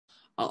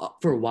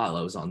for a while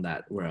I was on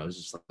that where I was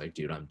just like,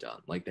 dude, I'm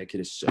done. Like that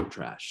kid is so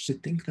trash. To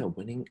think that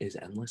winning is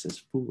endless is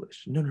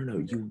foolish. No.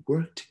 You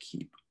work to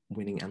keep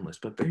winning endless,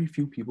 but very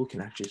few people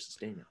can actually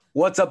sustain it.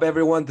 What's up,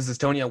 everyone? This is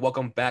Tony, and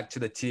welcome back to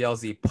the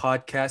TLZ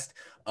podcast.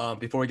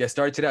 Before we get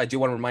started today, I do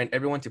want to remind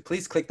everyone to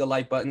please click the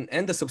like button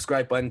and the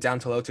subscribe button down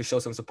below to show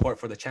some support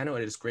for the channel.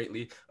 It is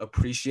greatly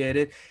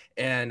appreciated.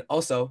 And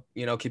also,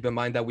 keep in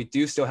mind that we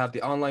do still have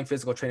the online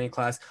physical training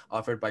class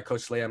offered by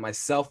Coach Leia and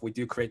myself. We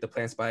do create the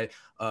plans by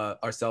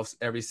ourselves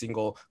every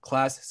single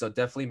class. So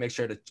definitely make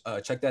sure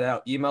to check that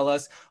out. Email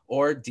us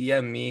or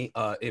DM me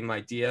in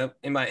my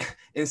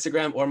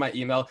Instagram or my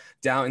email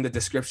down in the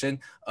description.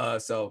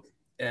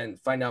 And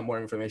find out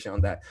more information on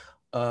that.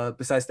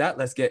 Besides that,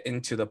 let's get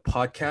into the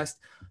podcast.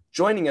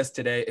 Joining us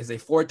today is a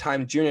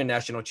four-time junior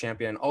national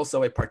champion,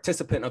 also a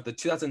participant of the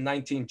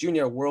 2019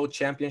 Junior World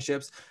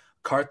Championships,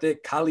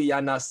 Karthik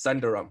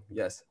Kalyanasundaram.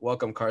 Yes,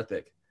 welcome,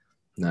 Karthik.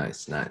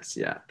 Nice.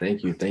 Yeah,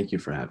 thank you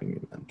for having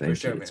me, man. Thank you.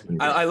 Sure, man.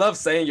 I love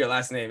saying your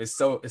last name. It's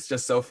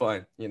just so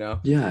fun,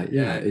 Yeah.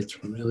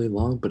 It's really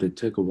long, but it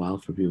took a while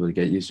for people to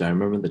get used to. I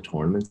remember the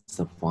tournaments,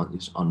 the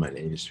font on my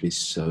name used to be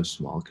so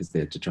small because they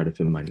had to try to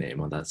fit my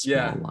name on that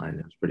small line.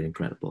 It was pretty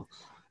incredible.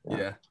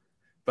 Yeah.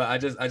 But I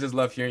just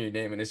love hearing your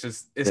name, and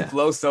it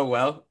flows so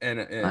well. And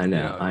I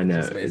know.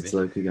 It's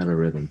like you got a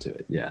rhythm to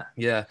it. Yeah.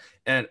 Yeah.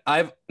 And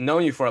I've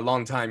known you for a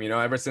long time,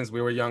 ever since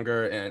we were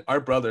younger, and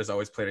our brothers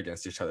always played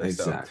against each other.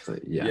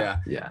 Exactly. So,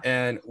 yeah.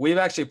 And we've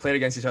actually played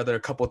against each other a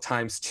couple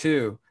times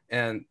too.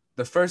 And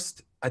the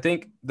first, I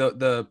think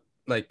the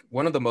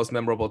one of the most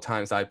memorable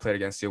times I played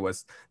against you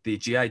was the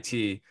GIT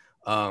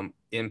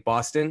in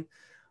Boston,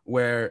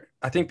 where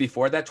I think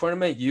before that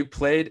tournament you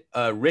played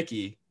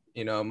Ricky,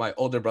 my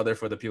older brother,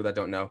 for the people that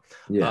don't know.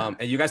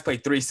 And you guys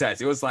played 3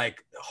 sets. It was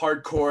like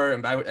hardcore,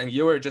 and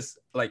you were just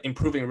like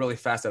improving really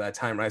fast at that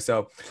time, right?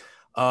 So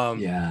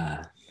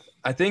I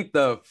think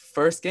the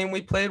first game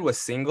we played was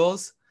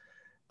singles.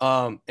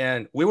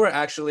 And we were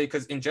actually,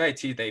 because in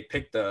JIT they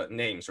picked the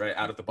names right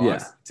out of the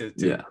box to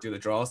do the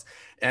draws,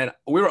 and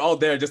we were all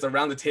there just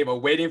around the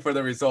table waiting for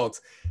the results.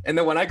 And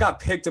then when I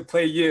got picked to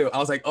play you, I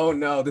was like, oh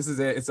no, this is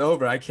it, it's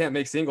over. I can't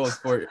make singles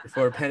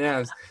for Pan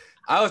Ams.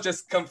 I was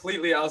just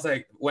completely, I was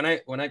like, when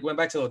I went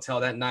back to the hotel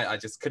that night, I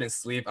just couldn't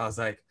sleep. I was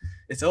like,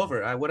 it's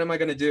over. What am I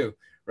going to do?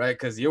 Right.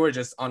 Cause you were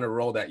just on a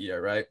roll that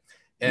year. Right.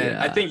 And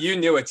I think you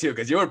knew it too,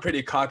 cause you were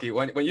pretty cocky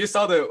when you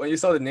saw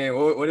the name.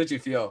 What did you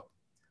feel?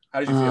 How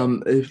did you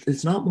feel?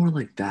 It's not more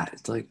like that.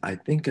 It's like, I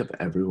think of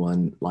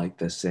everyone like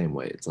the same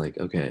way. It's like,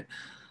 okay,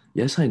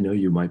 yes, I know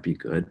you might be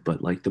good,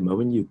 but like the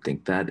moment you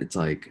think that, it's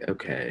like,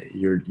 okay,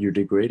 you're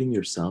degrading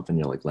yourself and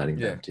you're like letting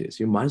them too.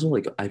 So you might as well,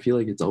 like, I feel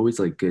like it's always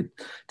like good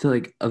to,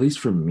 like, at least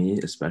for me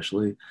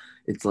especially,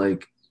 it's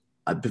like,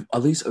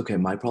 at least, okay,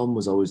 my problem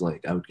was always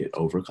like I would get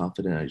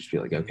overconfident. I just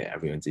feel like, okay,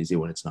 everyone's easy,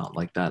 when it's not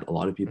like that. A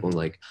lot of people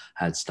like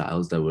had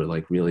styles that were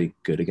like really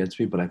good against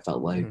me, but I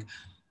felt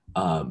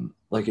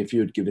like if you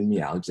had given me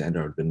Alexander,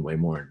 I would have been way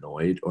more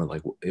annoyed, or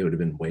like it would have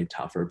been way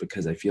tougher,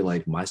 because I feel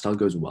like my style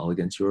goes well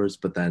against yours,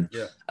 but then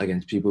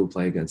against people who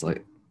play against,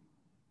 like,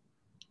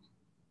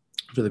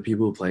 for the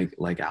people who play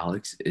like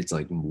Alex, it's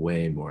like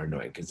way more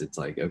annoying, because it's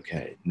like,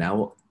 okay,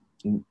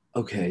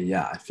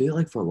 I feel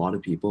like for a lot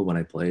of people when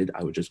I played,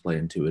 I would just play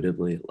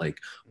intuitively, like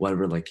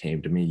whatever like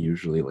came to me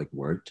usually like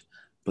worked.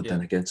 But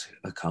then against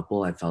a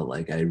couple, I felt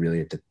like I really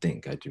had to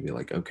think. I had to be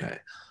like, okay,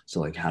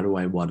 so like, how do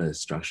I want to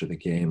structure the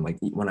game? Like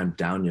when I'm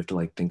down, you have to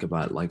like think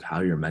about like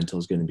how your mental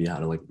is going to be, how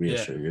to like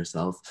reassure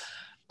yourself.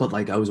 But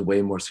like I was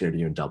way more scared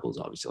of you in doubles,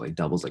 obviously. Like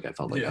doubles, like I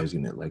felt like I was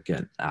going to like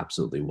get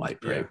absolutely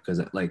wiped, right?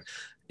 Because like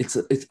it's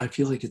I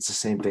feel like it's the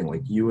same thing.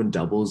 Like you in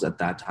doubles at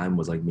that time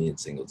was like me in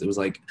singles. It was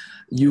like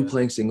you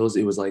playing singles.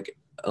 It was like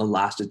a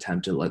last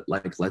attempt to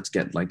let's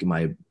get like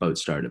my boat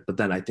started. But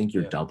then I think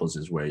your doubles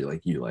is where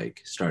you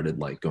started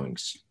like going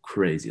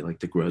crazy. Like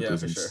the growth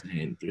was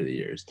insane through the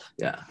years.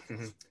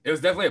 It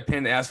was definitely a pain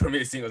in the ass for me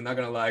to singles, not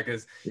gonna lie,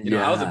 because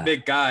I was a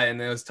big guy and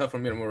it was tough for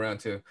me to move around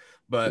too.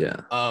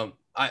 But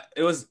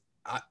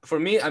for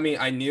me, I mean,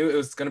 I knew it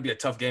was gonna be a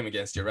tough game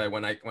against you, right?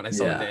 When I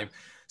saw the name.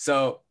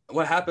 So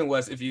what happened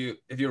was, if you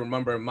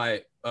remember,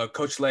 my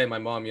Coach Lei, my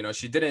mom,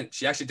 she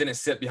actually didn't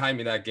sit behind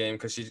me that game,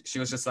 because she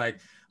was just like,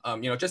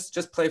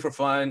 just play for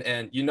fun,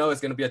 and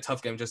it's going to be a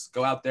tough game. Just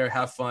go out there,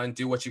 have fun,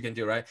 do what you can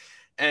do, right?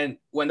 And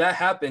when that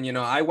happened,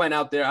 I went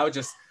out there, I was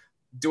just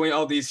doing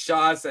all these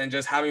shots and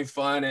just having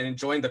fun and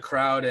enjoying the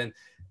crowd, and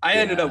I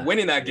ended up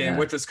winning that game,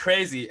 which was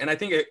crazy. And I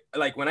think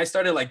when I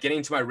started like getting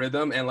into my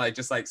rhythm and like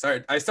just like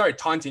I started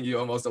taunting you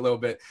almost a little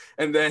bit,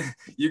 and then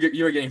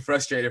you were getting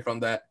frustrated from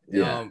that.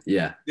 You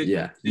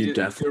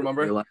definitely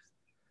remember?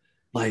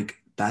 Like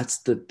that's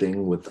the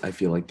thing with, I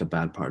feel like the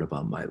bad part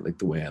about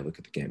the way I look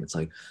at the game. It's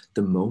like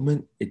the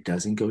moment it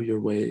doesn't go your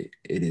way,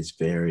 it is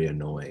very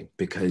annoying,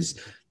 because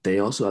they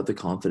also have the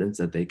confidence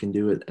that they can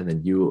do it, and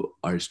then you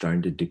are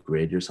starting to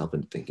degrade yourself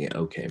and thinking,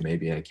 okay,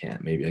 maybe I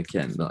can't.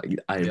 Like,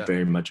 I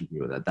very much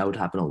agree with that. That would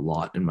happen a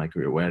lot in my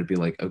career, where I'd be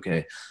like,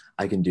 okay,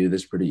 I can do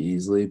this pretty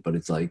easily, but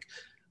it's like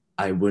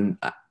I wouldn't.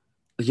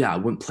 yeah, I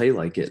wouldn't play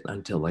like it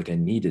until like I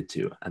needed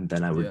to, and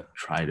then I would Yeah.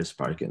 try to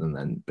spark it, and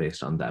then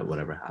based on that,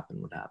 whatever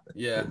happened would happen.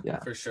 Yeah, But yeah.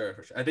 for sure,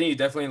 for sure. I think you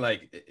definitely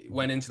like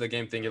went into the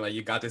game thinking like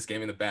you got this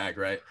game in the bag,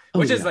 right? Oh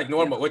Which is yeah, like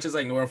normal, which is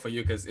like normal for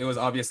you because it was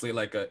obviously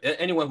like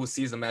anyone who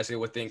sees the match they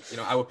would think,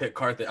 I would pick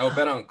Karthik. I would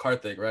bet on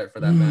Karthik, right, for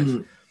that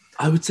match.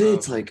 I would say Um,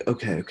 it's like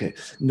okay.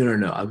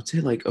 No. I would say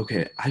like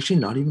okay. Actually,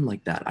 not even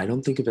like that. I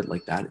don't think of it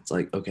like that. It's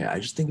like okay. I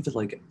just think of it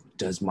like,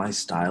 does my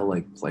style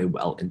like play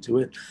well into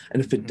it?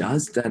 And if it mhm.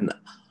 does, then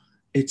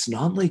it's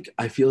not like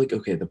I feel like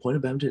okay. The point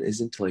of badminton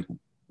isn't to like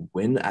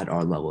win at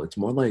our level. It's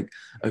more like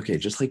okay,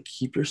 just like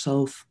keep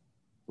yourself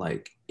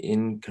like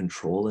in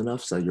control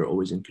enough so that you're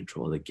always in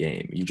control of the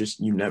game. You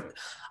never,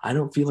 I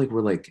don't feel like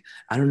we're like,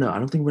 I don't know, I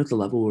don't think we're at the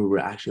level where we're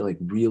actually like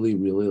really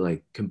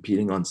like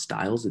competing on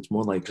styles. It's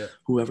more like Yeah,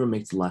 whoever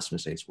makes less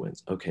mistakes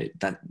wins. Okay,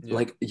 that yeah,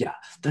 like yeah,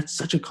 that's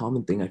such a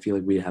common thing. I feel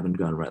like we haven't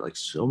gotten right. Like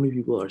so many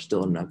people are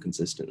still not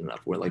consistent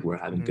enough where like we're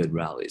having mhm. good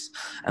rallies.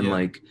 And Yeah,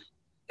 like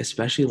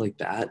especially like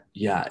that,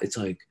 yeah, it's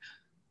like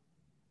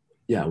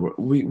yeah,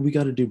 we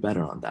got to do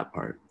better on that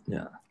part.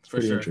 Yeah, it's for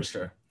pretty sure, for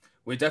interesting. sure.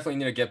 We definitely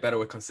need to get better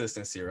with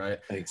consistency, right?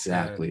 And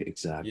Exactly.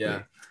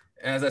 yeah.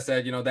 And as I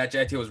said, that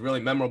JIT was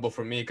really memorable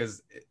for me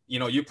because,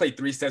 you played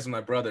 3 sets with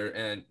my brother.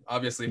 And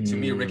obviously to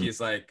me, Mm, Ricky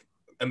is like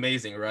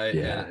amazing, right?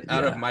 And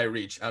out of yeah. my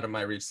reach, out of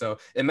my reach. So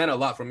it meant a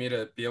lot for me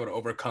to be able to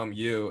overcome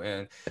you.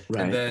 And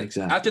Right, then after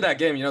exactly. that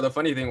game, the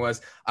funny thing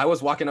was I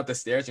was walking up the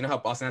stairs. You know how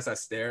Boston has that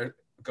stair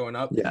going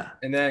up? Yeah.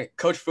 And then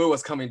Coach Phu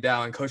was coming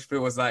down and Coach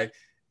Phu was like,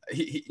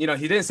 he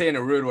didn't say in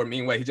a rude or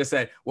mean way. He just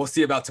said, "We'll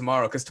see about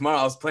tomorrow." Because tomorrow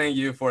I was playing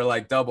you for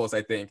like doubles,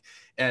 I think,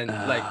 and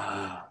like,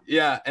 Uh,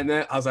 yeah. And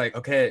then I was like,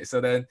 okay.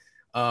 So then,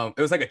 it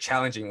was like a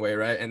challenging way,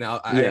 right? And I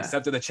yeah.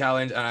 accepted the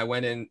challenge, and I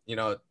went in.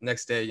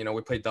 Next day,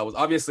 we played doubles.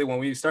 Obviously, when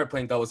we started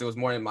playing doubles, it was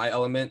more in my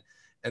element,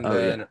 and Oh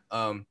then,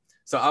 yeah.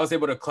 so I was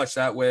able to clutch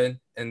that win,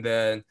 and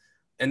then.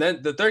 And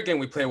then the third game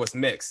we played was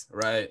mixed,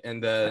 right?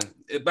 And then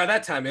by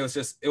that time it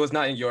was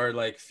not in your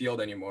like field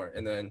anymore.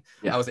 And then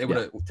I was able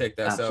Yeah. to take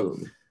that.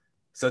 Absolutely.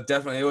 So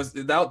definitely it was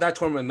that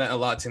tournament meant a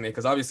lot to me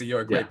because obviously you're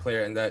a Yeah. great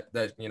player and that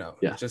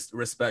Yeah. just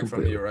respect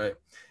from you, Completely. right?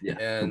 Yeah.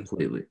 And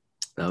Completely.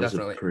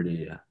 definitely.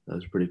 That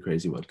was a pretty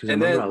crazy one. Because I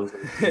And remember then I was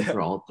in for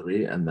all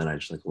three, and then I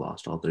just like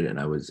lost all three, and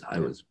I yeah.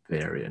 was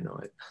very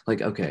annoyed.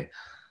 Like, okay,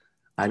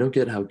 I don't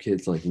get how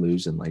kids like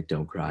lose and like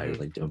don't cry or Mhm.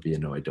 like don't be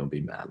annoyed, don't be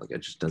mad. Like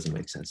it just doesn't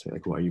make sense to me.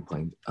 Like, why are you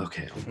playing?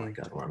 Okay, oh my Mhm.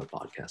 god, we're on a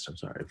podcast. I'm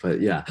sorry,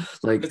 but yeah,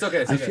 like It's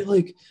okay. It's I okay. feel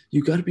like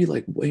you got to be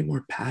like way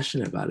more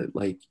passionate about it.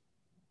 Like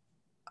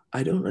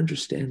I don't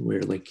understand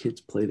where like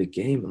kids play the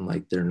game and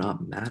like they're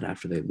not mad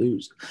after they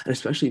lose. And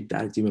especially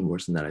that's even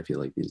worse than that. I feel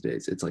like these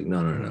days it's like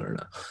Mhm. no.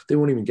 They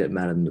won't even get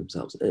mad at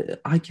themselves.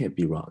 I can't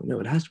be wrong. No,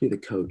 it has to be the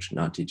coach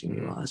not teaching me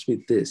Mhm. well. It has to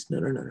be this. No.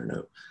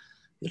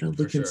 For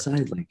Look sure.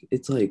 inside. Like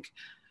it's like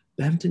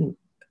badminton.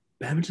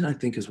 Badminton, I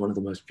think, is one of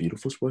the most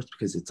beautiful sports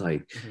because it's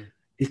like Mhm.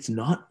 it's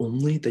not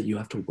only that you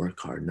have to work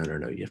hard.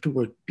 No. You have to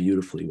work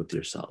beautifully with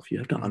yourself. You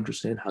have to Mhm.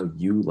 understand how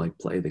you like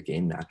play the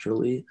game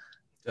naturally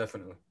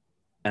Definitely.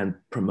 and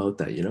promote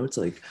that. It's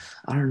like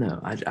I don't know.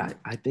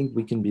 I think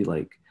we can be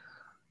like,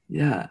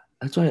 yeah.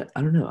 That's why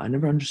I don't know. I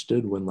never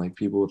understood when like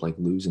people would like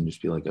lose and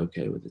just be like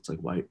okay with it. It's like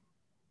why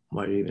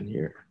are you even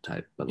here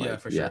type. But Yeah,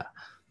 like for yeah, sure.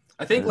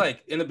 I think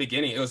like in the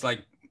beginning it was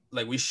like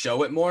we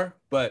show it more,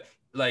 but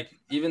like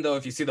even though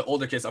if you see the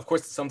older kids, of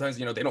course sometimes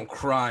they don't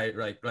cry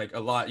like a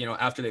lot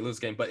after they lose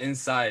game, but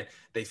inside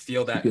they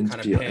feel you that can kind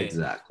of feel pain.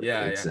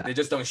 Yeah, they exactly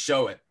just don't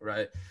show it,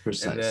 right? And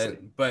precisely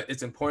then but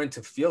it's important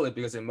to feel it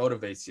because it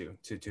motivates you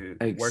to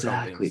work on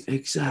exactly things, right?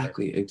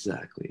 exactly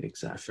exactly For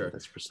exactly. sure.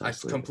 That's I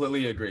precisely it.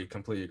 completely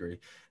agree.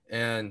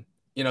 And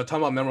talking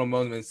about memorable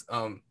moments,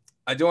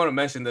 I do want to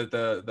mention that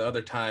the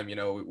other time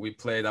we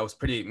played that was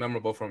pretty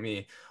memorable for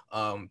me,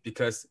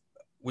 because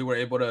we were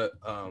able to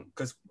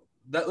because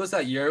that was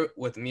that year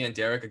with me and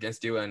Derek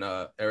against you and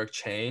Eric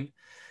Chain,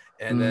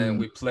 and then Mm,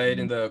 we played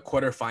in the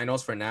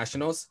quarterfinals for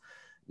nationals.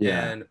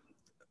 yeah And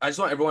I just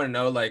want everyone to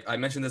know, like I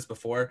mentioned this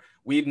before,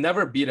 we've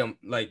never beat them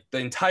like the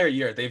entire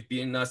year. They've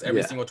beaten us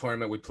every yeah single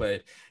tournament we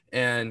played.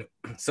 And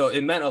so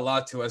it meant a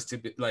lot to us to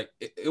be like,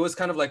 it was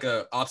kind of like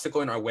a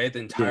obstacle in our way the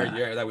entire yeah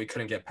year that we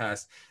couldn't get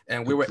past.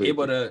 And we were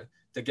able completely.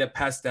 to get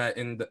past that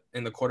in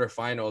the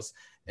quarterfinals.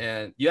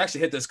 And you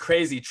actually hit this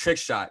crazy trick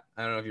shot.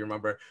 I don't know if you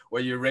remember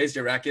where you raised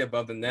your racket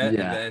above the net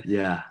and then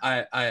Yeah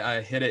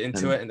I hit it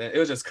into and it and then it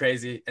was just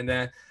crazy. And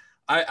then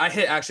I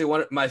hit actually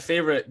one of my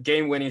favorite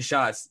game-winning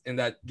shots in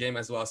that game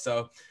as well.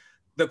 So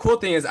the cool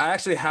thing is I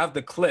actually have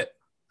the clip.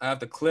 I have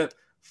the clip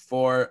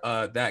for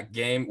that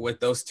game with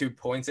those 2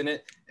 points in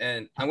it,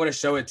 and I'm gonna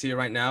show it to you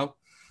right now.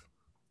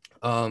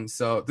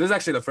 So this is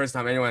actually the first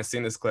time anyone has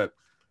seen this clip.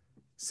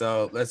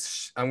 So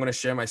I'm gonna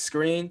share my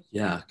screen.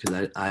 yeah,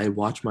 because I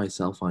watched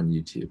myself on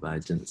YouTube. I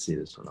didn't see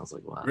this one. I was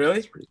like, wow, that's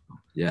Really? pretty cool.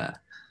 Yeah,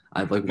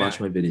 I've like watched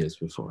Man, my videos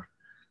before.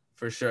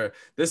 for sure.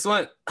 This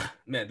one,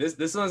 man,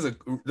 this was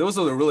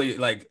a really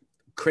like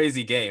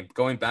crazy game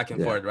going back and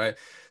Yeah. forth, right?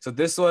 So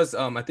this was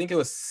I think it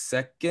was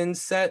second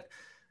set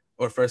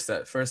or first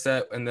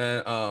set, and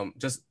then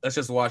just let's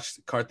just watch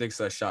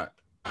Karthik's shot.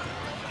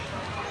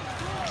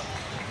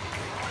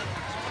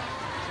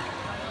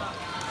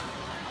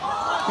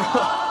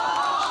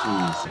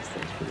 Jesus,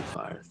 that's pretty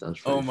fire. That's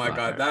pretty Oh my fire.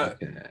 God,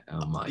 that Okay.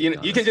 Oh my God, you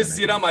can that's just gonna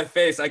see it on hit. my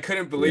face. I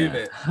couldn't believe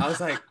Yeah. it. I was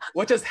like,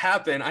 what just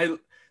happened?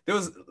 There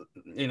was,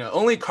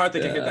 only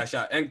Karthik can hit Yeah. that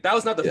shot. And that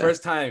was not the Yeah.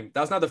 first time. That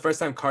was not the first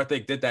time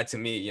Karthik did that to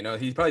me.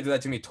 He probably did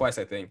that to me twice,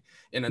 I think,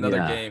 in another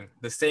Yeah. game.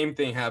 The same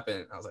thing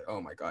happened. I was like, oh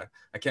my God,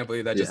 I can't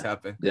believe that just Yeah.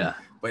 happened. Yeah.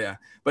 But yeah,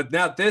 but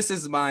now this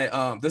is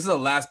the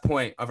last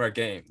point of our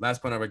game.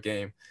 Last point of our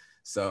game.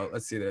 So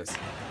let's see this.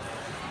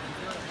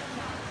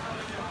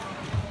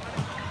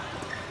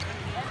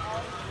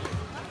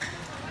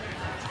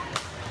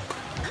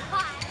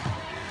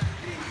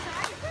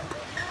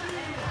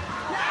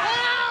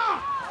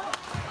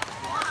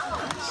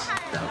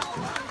 That was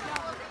cool.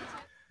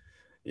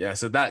 Yeah,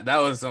 so that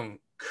was some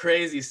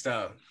crazy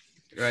stuff,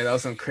 right? That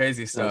was some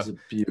crazy That was stuff. a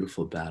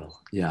beautiful battle.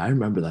 Yeah, I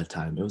remember that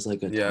time. It was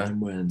like a Yeah. time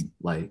when,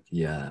 like,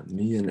 yeah,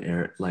 me and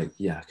Eric, like,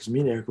 yeah, because me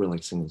and Eric were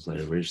like singles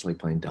later. We were just like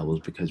playing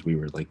doubles because we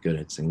were like good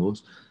at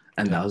singles.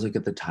 And Yeah. that was like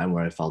at the time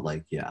where I felt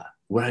like, yeah,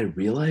 when I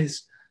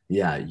realized,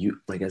 yeah,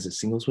 you like as a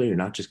singles player, you're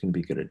not just gonna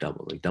be good at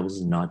doubles. Like doubles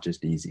is not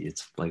just easy.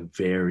 It's like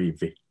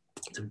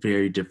it's a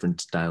very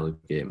different style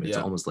of game. It's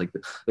Yeah. almost like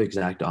the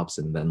exact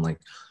opposite. And then like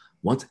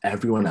once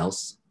everyone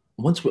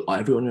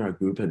in our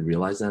group had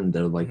realized that, and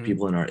there were like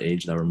people in our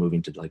age that were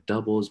moving to like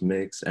doubles,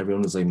 mix,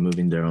 everyone was like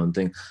moving their own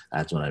thing.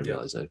 That's when I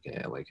realized,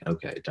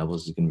 okay,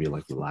 doubles is gonna be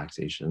like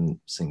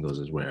relaxation, singles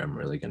is where I'm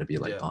really gonna be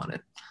like on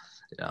it.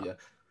 Yeah,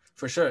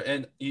 for sure.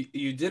 And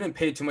you didn't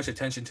pay too much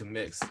attention to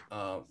mix.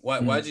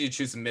 Why did you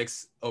choose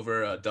mix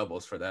over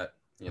doubles for that?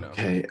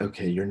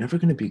 Okay, you're never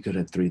gonna be good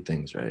at three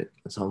things, right?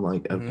 So I'm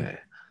like, okay,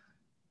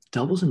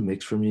 doubles and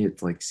mix for me,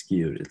 it's like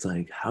skewed. It's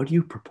like, how do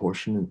you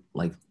proportionally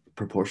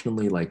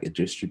like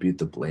distribute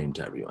the blame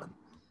to everyone?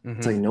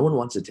 It's like no one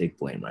wants to take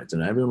blame, right?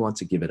 And everyone wants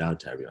to give it out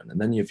to everyone. And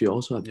then if you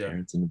also have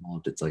parents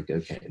involved, it's like,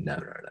 okay, no.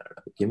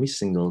 Give me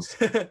singles.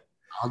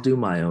 I'll do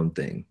my own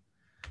thing.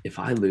 If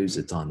I lose,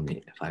 it's on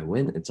me. If I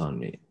win, it's on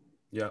me.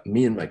 Yeah.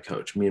 Me and my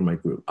coach, me and my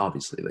group,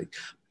 obviously. Like,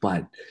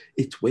 but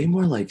it's way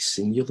more like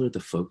singular the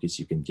focus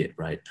you can get,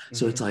 right?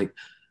 So it's like,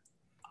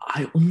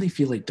 I only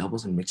feel like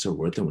doubles and mix are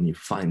worth it when you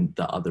find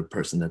the other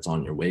person that's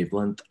on your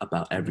wavelength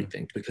about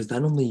everything, because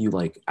then only you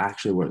like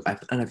actually work.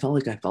 And I felt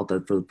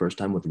that for the first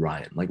time with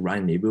Ryan. Like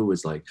Ryan Nebu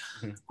was like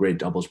great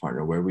doubles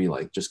partner where we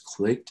like just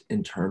clicked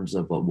in terms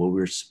of what we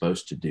were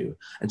supposed to do.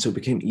 And so it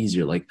became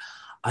easier. Like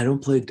I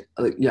don't play,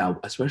 like, yeah,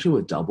 especially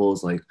with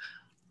doubles, like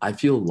I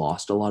feel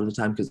lost a lot of the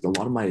time because a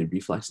lot of my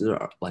reflexes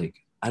are like,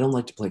 I don't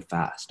like to play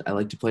fast. I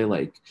like to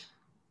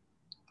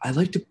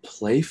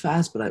play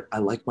fast, but I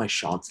like my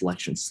shot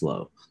selection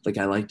slow. Like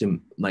I like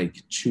to like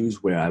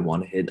choose where I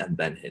want to hit and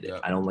then hit it.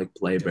 I don't like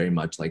play very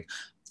much like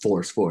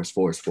force,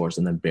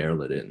 and then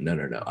barrel it in. No.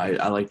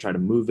 I like try to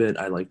move it.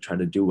 I like try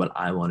to do what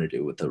I want to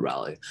do with the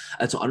rally.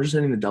 And so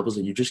understanding the doubles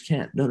that you just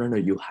can't. No.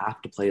 You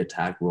have to play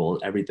attack, roll,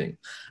 everything.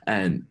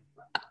 And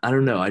I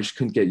don't know. I just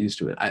couldn't get used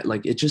to it.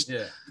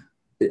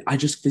 I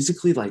just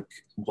physically like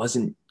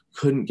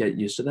couldn't get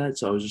used to that.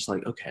 So I was just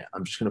like, okay,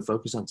 I'm just going to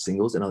focus on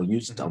singles and I'll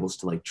use doubles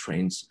to like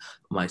train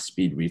my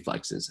speed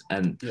reflexes.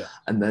 And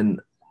then,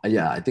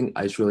 I think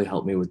Ice really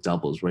helped me with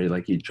doubles where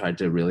like he tried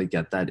to really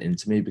get that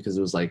into me, because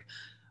it was like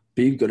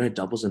being good at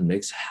doubles and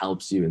mix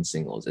helps you in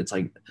singles. It's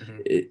like,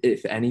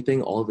 if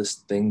anything, all this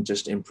thing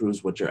just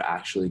improves what you're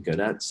actually good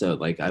at. So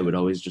like, I would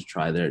always just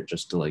try there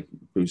just to like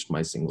boost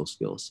my single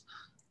skills.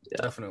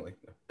 Yeah. Definitely.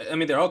 I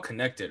mean, they're all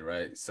connected,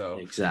 right? So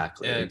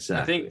exactly. I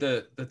think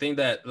the thing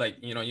that like,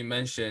 you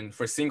mentioned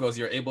for singles,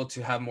 you're able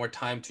to have more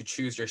time to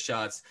choose your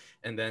shots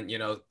and then,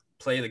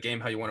 play the game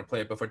how you want to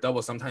play it. But for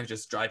doubles, sometimes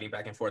just driving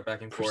back and forth.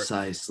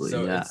 Precisely.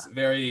 So it's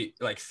very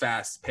like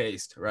fast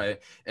paced, right?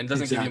 And it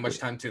doesn't give you much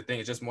time to think.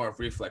 It's just more of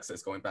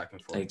reflexes going back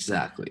and forth.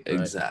 Exactly.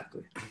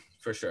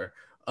 For sure.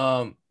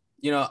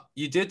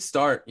 You did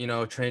start,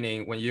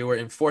 training when you were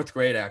in 4th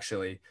grade,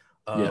 actually,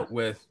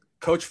 with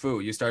Coach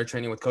Phu. You started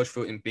training with Coach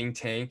Phu in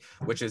Bingtang,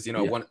 which is,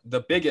 one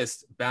the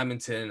biggest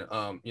badminton,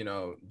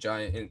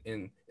 giant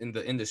in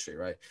the industry,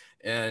 right?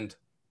 And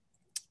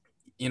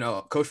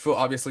Coach Phu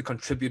obviously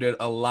contributed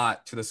a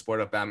lot to the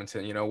sport of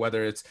badminton,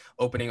 whether it's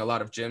opening a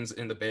lot of gyms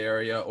in the Bay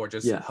Area or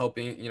just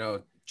helping,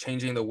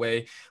 changing the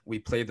way we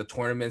play the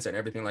tournaments and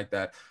everything like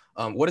that.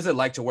 What is it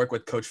like to work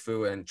with Coach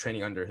Phu and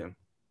training under him?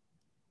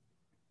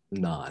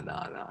 No.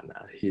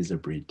 He's a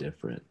breed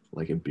different.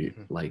 Like,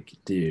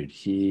 dude,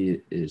 he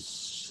is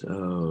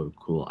so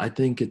cool. I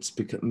think it's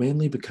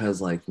mainly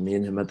because like me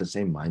and him had the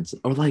same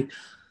mindset, or like,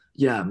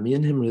 yeah, me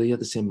and him really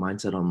had the same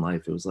mindset on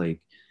life. It was like,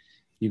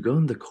 you go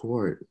in the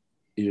court,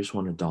 you just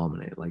want to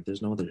dominate. Like,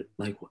 there's no other,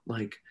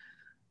 like,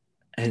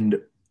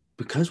 and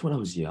because when I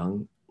was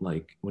young,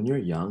 like when you're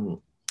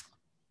young,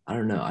 I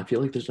don't know. I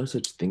feel like there's no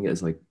such thing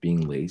as like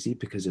being lazy,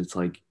 because it's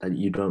like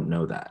you don't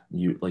know that.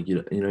 You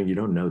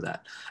don't know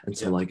that. And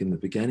so like in the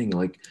beginning,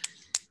 like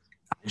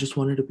I just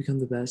wanted to become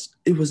the best.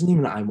 It wasn't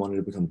even I wanted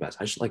to become the best.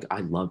 I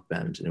loved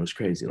badminton. It was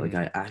crazy. Like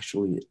I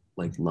actually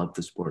like loved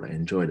the sport. I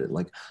enjoyed it.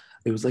 Like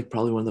it was like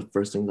probably one of the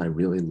first things I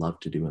really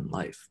loved to do in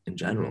life in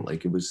general.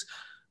 Like it was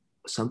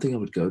something I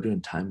would go to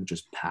and time would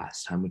just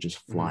pass. Time would just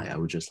fly. I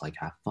would just like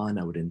have fun.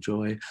 I would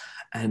enjoy.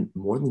 And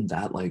more than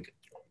that, like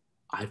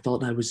I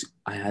felt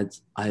I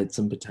had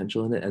some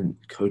potential in it, and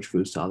Coach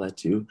Phu saw that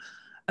too.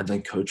 And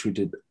then Coach Phu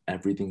did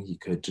everything he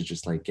could to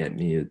just like get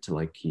me to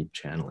like keep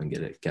channeling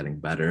getting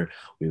better.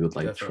 We would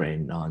like Definitely.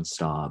 train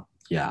nonstop.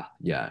 Yeah,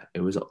 yeah.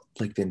 It was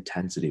like the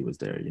intensity was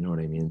there. You know what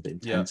I mean? The Yeah.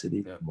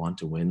 intensity, Yeah. want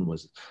to win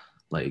was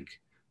like,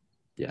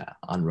 yeah,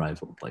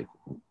 unrivaled. Like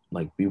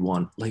we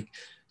want like,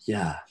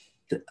 yeah.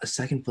 A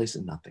second place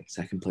is nothing.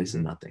 Second place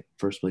is nothing.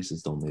 First place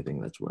is the only thing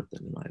that's worth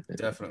it, in my opinion.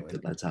 Definitely.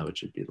 That's how it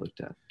should be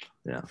looked at.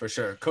 Yeah. For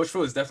sure. Coach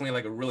Phu is definitely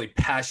like a really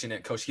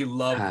passionate coach. He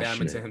loved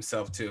badminton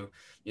himself too,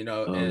 you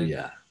know, Oh, and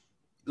yeah.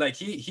 like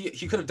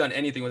he could have done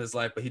anything with his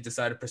life, but he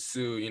decided to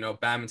pursue, you know,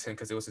 badminton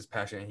because it was his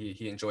passion.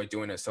 He enjoyed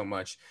doing it so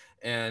much.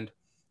 And,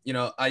 you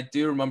know, I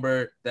do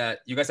remember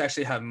that you guys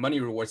actually have money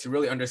rewards. He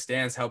really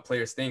understands how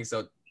players think.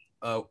 So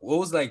what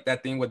was like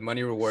that thing with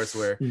money rewards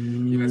where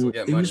you guys will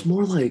get money?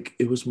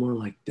 It was more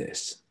like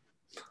this.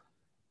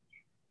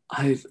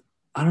 I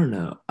don't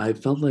know. I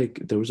felt like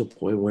there was a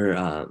point where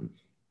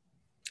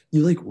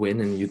you like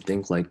win and you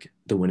think like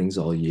the winning's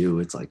all you.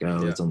 It's like,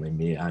 oh, it's only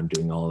me. I'm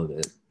doing all of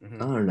it. I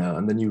don't know.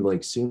 And then you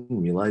like soon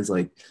realize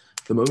like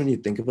the moment you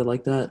think of it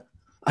like that,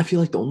 I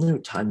feel like the only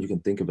time you can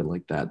think of it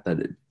like that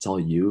it's all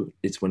you,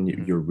 it's when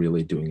you're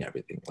really doing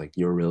everything. Like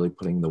you're really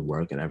putting the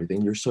work and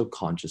everything. You're so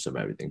conscious of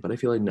everything. But I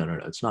feel like, no,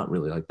 it's not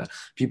really like that.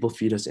 People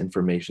feed us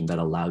information that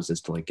allows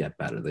us to like get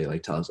better. They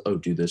like tell us, oh,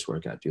 do this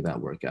workout, do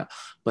that workout.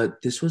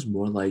 But this was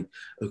more like,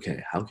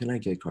 okay, how can I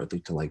get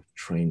Karthik to like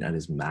train at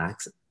his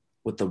max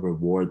with the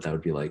reward that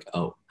would be like,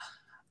 oh,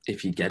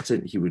 if he gets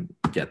it, he would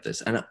get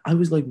this. And I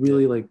was like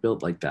really like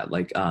built like that.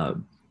 Like, I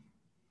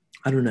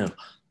don't know.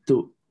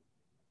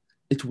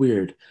 It's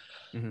weird.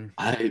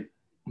 I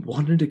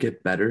wanted to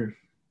get better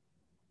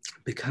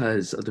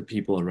because of the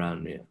people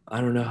around me.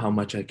 I don't know how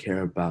much I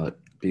care about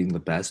being the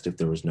best if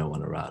there was no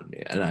one around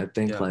me. And I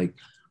think like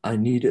I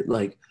needed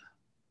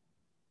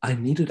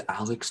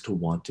Alex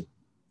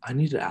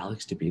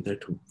to be there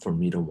for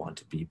me to want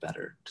to be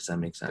better. Does that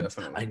make sense?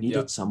 Definitely. I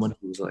needed someone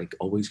who was like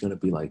always going to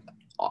be like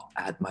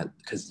at my,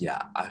 because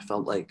I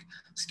felt like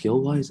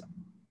skill wise,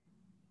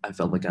 I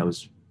felt like I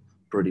was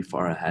pretty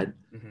far ahead,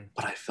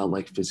 but I felt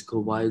like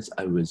physical wise,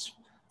 I was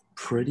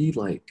pretty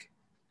like,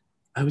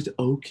 I was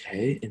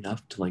okay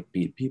enough to like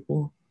beat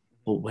people.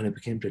 But when it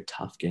became to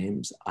tough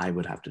games, I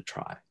would have to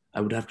try.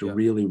 I would have to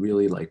really,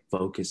 really like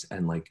focus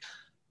and like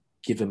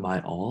give it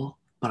my all.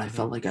 But I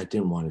felt like I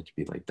didn't want it to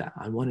be like that.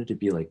 I wanted to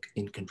be like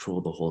in control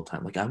the whole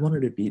time. Like I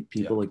wanted to beat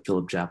people like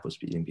Philip Japp was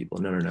beating people.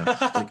 No.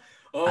 Like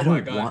I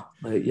don't want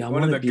like I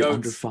want to be goats.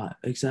 under 5.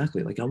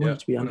 Exactly. Like I want it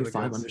to be under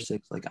 5, under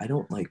 6. Like I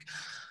don't like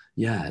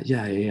yeah.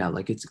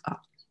 Like it's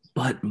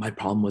but my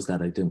problem was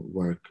that I didn't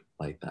work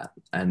like that.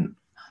 And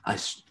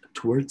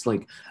towards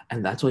like,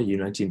 and that's why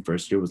U19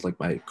 first year was like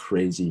my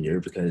crazy year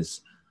because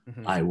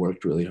I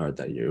worked really hard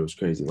that year. It was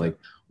crazy. Like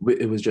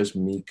it was just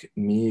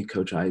me,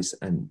 Coach Ice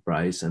and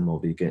Bryce and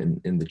Malvika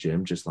in the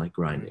gym, just like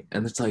grinding.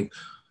 And it's like,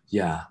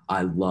 yeah,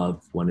 I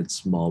love when it's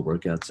small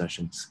workout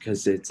sessions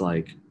because it's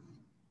like,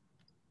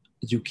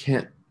 you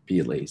can't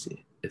be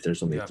lazy if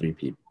there's only 3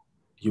 people.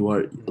 You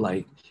are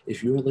like,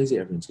 if you are lazy,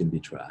 everyone's going to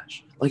be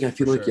trash. Like, I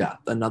feel like,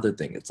 another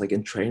thing, it's like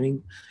in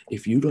training,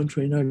 if you don't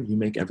train hard, you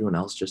make everyone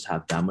else just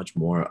have that much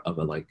more of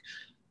a like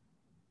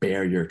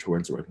barrier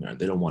towards working hard.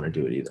 They don't want to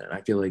do it either. And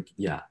I feel like,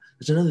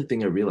 there's another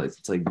thing I realized.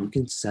 It's like, you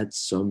can set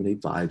so many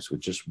vibes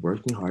with just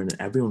working hard and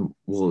everyone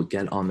will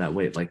get on that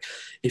way. Like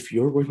if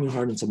you're working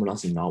hard and someone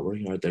else is not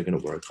working hard, they're going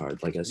to work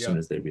hard. Like as soon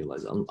as they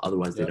realize,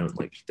 otherwise they don't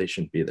like, they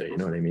shouldn't be there. You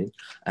know what I mean?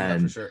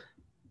 And for sure.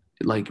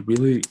 Like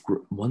really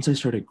once I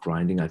started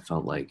grinding, I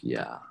felt like,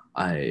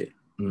 I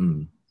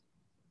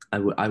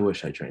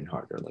wish I trained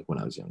harder like when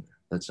I was younger.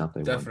 That's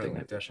definitely one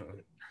thing.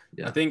 Definitely.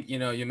 Yeah. I think, you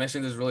know, you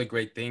mentioned this really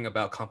great thing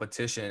about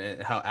competition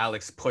and how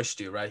Alex pushed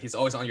you, right? He's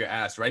always on your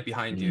ass, right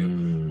behind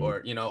you,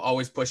 or, you know,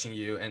 always pushing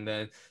you. And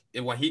then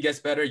when he gets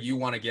better, you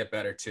want to get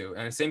better too.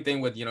 And the same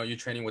thing with, you know, you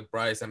training with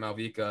Bryce and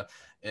Malvika.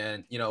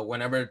 And, you know,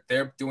 whenever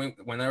they're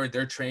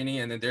training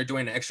and then they're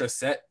doing an extra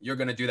set, you're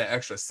going to do that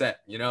extra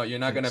set. You know, you're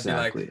not going to be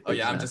like, oh,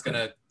 yeah, I'm just going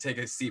to take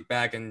a seat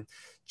back and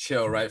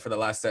chill, right, for the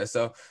last set.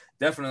 So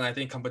definitely, I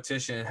think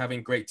competition and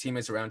having great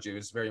teammates around you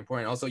is very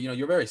important. Also, you know,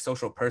 you're a very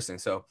social person.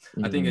 So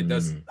I think it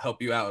does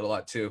help you out a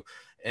lot too.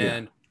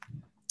 And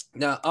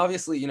now,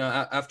 obviously, you know,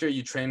 after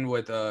you trained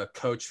with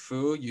Coach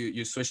Phu,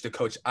 you switched to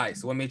Coach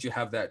Ice. What made you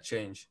have that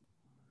change?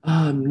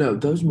 No,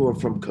 that was more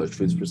from Coach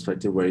Phu's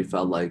perspective where he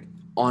felt like,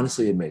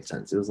 honestly, it made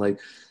sense. It was like,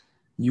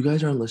 you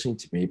guys aren't listening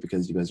to me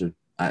because you guys are,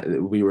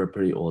 we were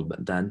pretty old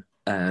then.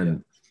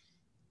 And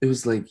it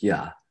was like,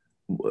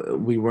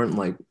 we weren't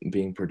like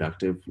being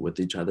productive with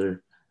each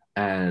other.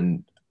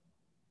 And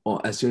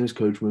as soon as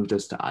Coach moved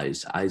us to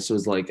ice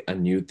was like a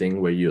new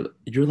thing where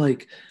you're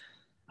like,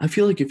 I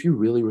feel like if you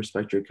really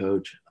respect your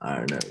coach, I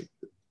don't know,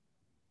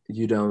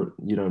 you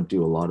don't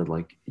do a lot of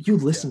like, you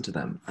listen to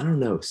them. I don't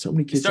know. So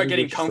many You kids start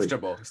getting just like,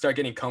 comfortable. You start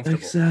getting comfortable.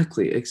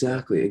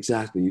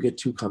 exactly. You get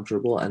too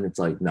comfortable, and it's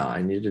like, nah,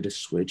 I needed to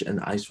switch. And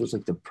ice was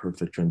like the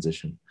perfect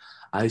transition.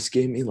 Ice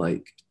gave me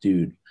like,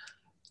 dude,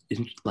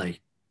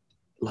 like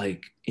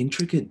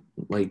intricate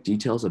like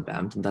details of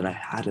badminton that I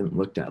hadn't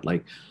looked at.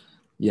 Like,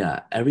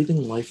 yeah, everything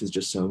in life is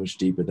just so much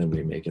deeper than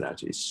we make it out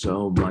to be.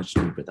 So much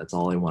deeper. That's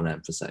all I want to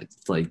emphasize.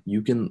 It's like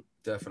you can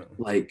Definitely.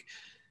 like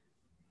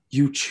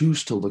you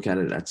choose to look at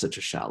it at such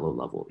a shallow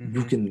level.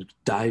 You can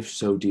dive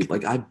so deep.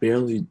 Like I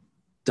barely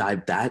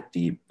dive that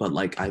deep, but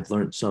like I've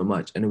learned so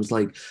much. And it was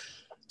like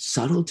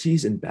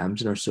subtleties in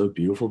badminton are so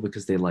beautiful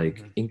because they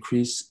like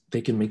increase, they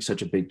can make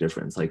such a big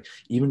difference. Like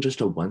even just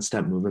a one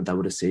step movement that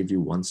would have saved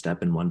you one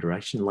step in one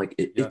direction, like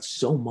it's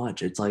so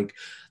much. It's like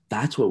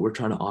that's what we're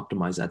trying to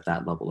optimize at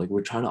that level. Like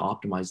we're trying to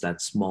optimize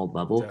that small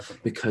level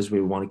because we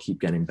want to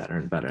keep getting better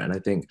and better. And I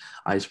think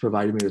ice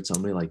provided me with so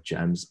many like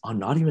gems on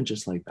not even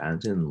just like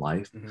badminton in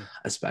life,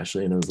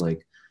 especially. And it was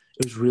like,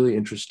 it was really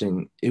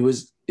interesting. It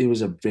was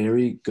a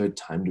very good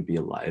time to be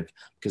alive,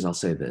 because I'll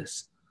say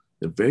this: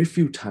 there are very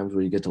few times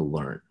where you get to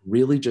learn.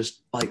 Really,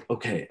 just like,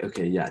 okay,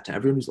 yeah. To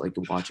everyone who's like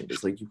watching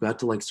this, like you've got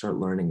to like start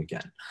learning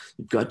again.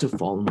 You've got to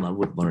fall in love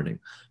with learning,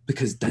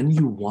 because then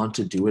you want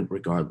to do it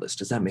regardless.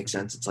 Does that make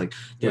sense? It's like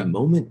the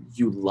moment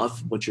you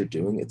love what you're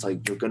doing, it's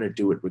like you're gonna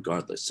do it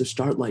regardless. So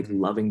start like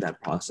loving that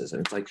process,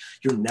 and it's like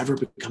you're never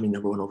becoming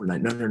number one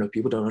overnight. No.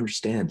 People don't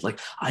understand. Like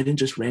I didn't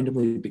just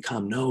randomly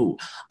become. No,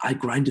 I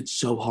grinded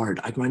so hard.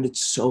 I grinded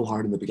so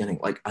hard in the beginning.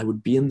 Like I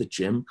would be in the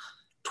gym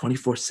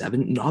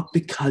 24/7, not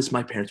because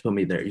my parents put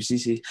me there. You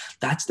see,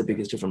 that's the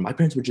biggest difference. My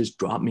parents would just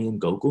drop me in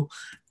Gokul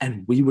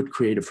and we would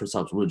create it for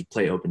ourselves. We'd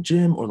play open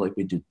gym, or like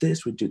we'd do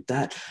this, we'd do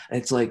that.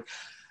 And it's like,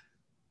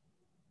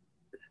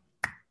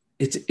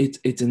 it's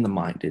in the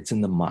mind. It's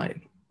in the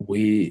mind.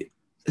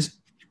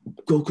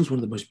 Gokul's one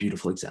of the most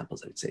beautiful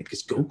examples, I would say,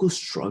 because Gokul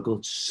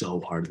struggled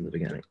so hard in the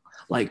beginning.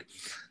 Like,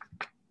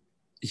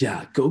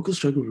 yeah, Gokul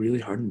struggled really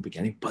hard in the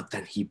beginning, but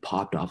then he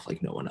popped off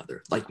like no one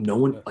other. Like no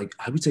one, like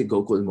I would say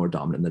Gokul is more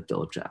dominant than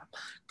Philip Jab.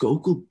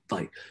 Gokul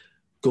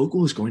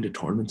was going to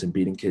tournaments and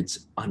beating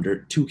kids under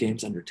 2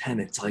 games under 10.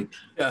 It's like,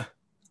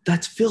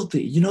 that's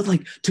filthy. You know,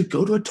 like to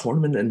go to a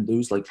tournament and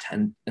lose like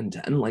 10 and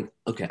 10, like,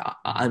 okay,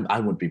 I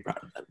wouldn't be proud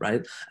of that,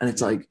 right? And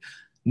it's like,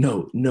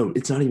 no,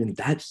 it's not even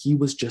that. He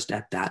was just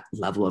at that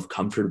level of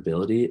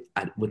comfortability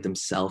with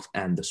himself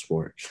and the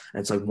sport.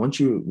 And it's like, once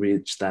you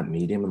reach that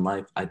medium in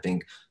life, I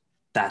think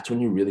that's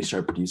when you really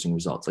start producing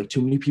results. Like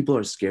too many people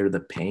are scared of the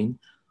pain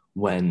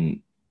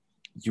when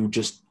you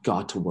just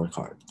got to work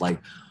hard. Like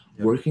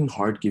working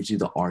hard gives you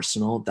the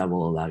arsenal that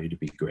will allow you to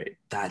be great.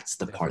 That's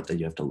the part that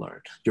you have to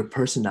learn. Your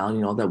personality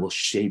and all that will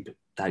shape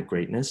that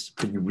greatness,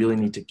 but you really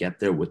need to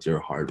get there with your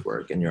hard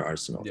work and your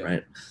arsenal,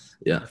 right?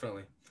 Yeah.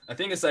 Definitely. I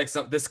think it's like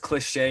this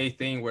cliche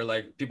thing where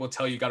like people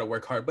tell you got to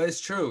work hard, but it's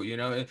true. You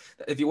know,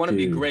 if you want to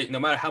be great, no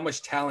matter how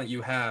much talent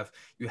you have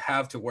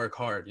to work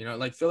hard. You know,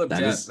 like Philip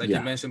Jett, you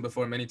mentioned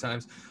before many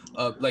times,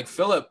 like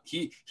Philip,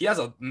 he has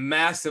a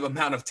massive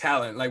amount of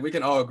talent. Like we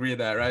can all agree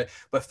that, right?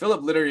 But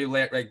Philip literally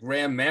like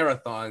ran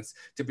marathons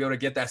to be able to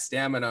get that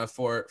stamina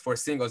for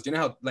singles. Do you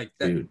know how like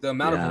that, the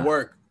amount of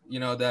work, you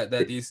know, that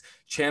these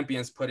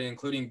champions put in,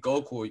 including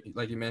Gokul,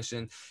 like you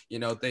mentioned, you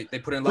know, they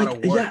put in a lot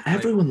of work. Yeah,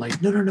 everyone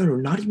no,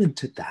 not even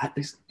to that.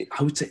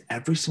 I would say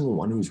every single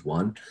one who's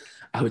won,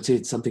 I would say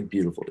it's something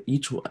beautiful.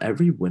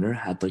 Every winner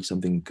had like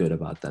something good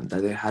about them,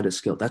 that they had a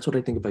skill. That's what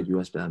I think about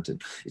US badminton.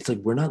 It's like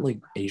we're not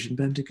like Asian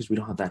badminton because we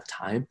don't have that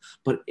time,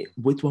 but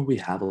with what we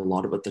have, a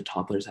lot of the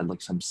top players had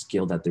like some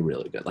skill that they're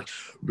really good. Like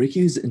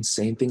Ricky's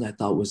insane thing I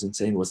thought was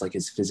insane was like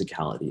his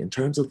physicality in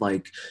terms of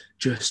like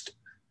just,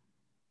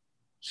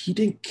 he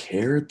didn't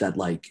care that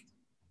like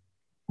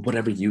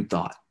whatever you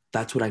thought.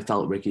 That's what I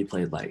felt Ricky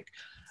played like.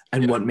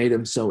 And what made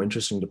him so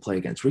interesting to play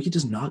against. Ricky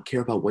does not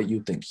care about what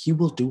you think. He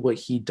will do what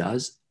he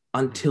does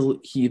until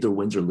he either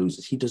wins or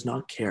loses. He does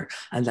not care.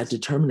 And that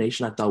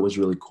determination I thought was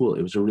really cool.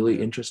 It was a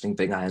really interesting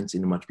thing I hadn't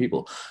seen in much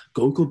people.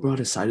 Gokul brought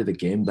a side of the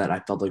game that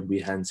I felt like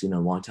we hadn't seen in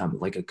a long time,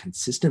 like a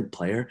consistent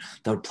player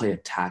that would play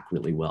attack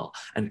really well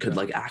and could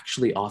like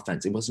actually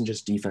offense. It wasn't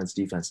just defense.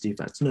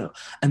 No.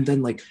 And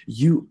then like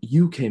you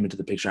came into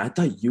the picture. I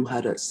thought you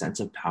had a sense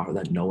of power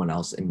that no one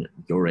else in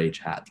your age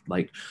had.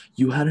 Like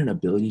you had an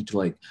ability to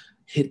like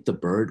hit the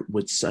bird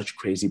with such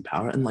crazy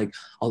power, and like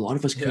a lot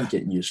of us couldn't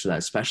get used to that,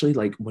 especially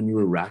like when you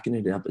were racking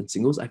it up in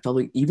singles. I felt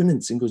like even in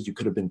singles you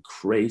could have been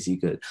crazy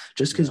good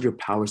just because your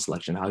power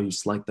selection, how you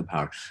select the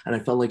power. And I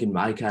felt like in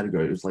my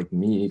category it was like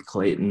me,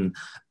 Clayton,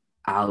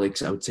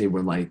 Alex, I would say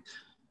like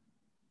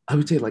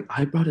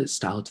I brought a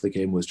style to the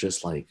game was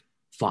just like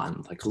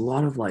fun, like a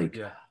lot of like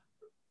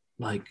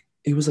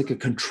it was like a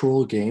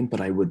control game,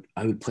 but I would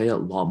play a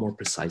lot more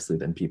precisely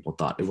than people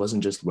thought. It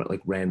wasn't just like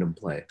random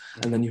play.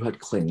 And then you had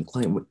Clayton.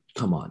 Clayton would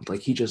come on,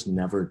 like he just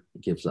never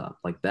gives up.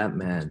 Like that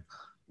man,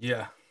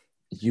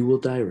 you will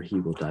die or he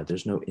will die.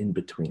 There's no in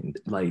between.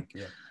 Like,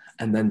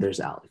 and then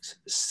there's Alex,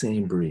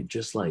 same breed,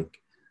 just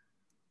like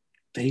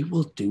they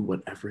will do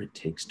whatever it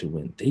takes to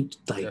win. They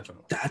like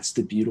Definitely. that's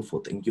the beautiful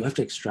thing. You have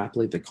to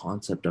extrapolate the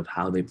concept of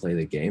how they play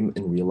the game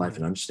in real life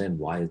and understand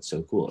why it's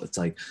so cool. It's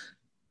like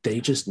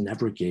they just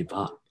never gave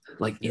up.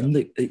 Like in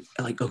the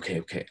like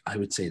okay, I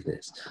would say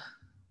this.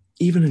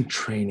 Even in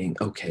training,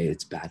 okay,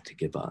 it's bad to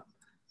give up.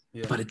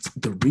 Yeah. But it's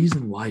the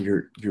reason why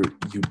you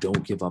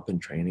don't give up in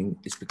training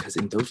is because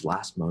in those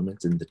last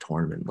moments in the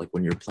tournament, like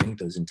when you're playing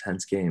those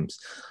intense games,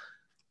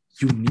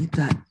 you need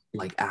that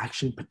like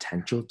action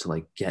potential to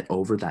like get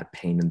over that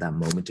pain in that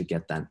moment to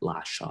get that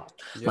last shot.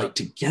 Like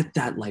to get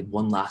that like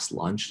one last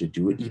lunge to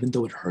do it, even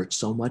though it hurts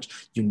so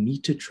much, you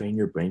need to train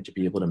your brain to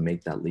be able to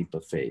make that leap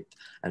of faith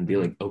and be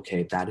like,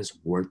 okay, that is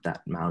worth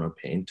that amount of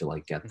pain to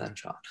like get that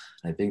shot.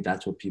 And I think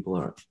that's what people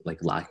are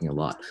like lacking a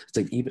lot. It's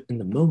like even in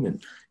the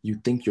moment, you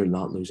think you're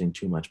not losing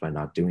too much by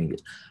not doing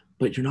it,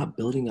 but you're not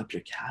building up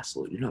your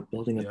castle. You're not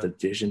building up the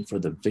vision for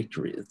the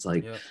victory. It's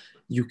like,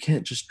 you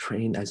can't just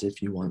train as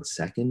if you want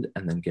second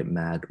and then get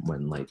mad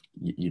when like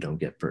you don't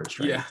get first,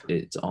 right?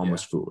 It's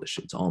almost foolish.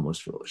 It's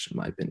almost foolish in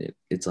my opinion.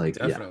 It's like,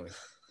 definitely.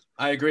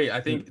 I agree.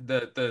 I think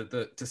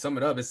the to sum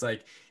it up, it's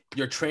like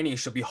your training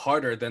should be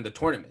harder than the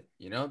tournament.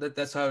 You know,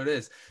 that's how it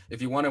is.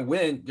 If you want to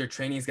win, your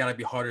training's got to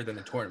be harder than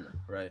the tournament,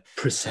 right?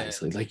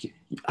 Precisely. And like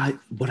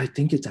what I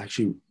think is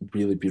actually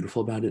really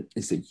beautiful about it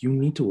is that you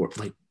need to work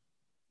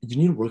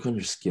on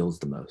your skills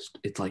the most.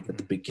 It's like at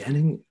the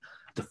beginning,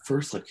 the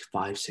first like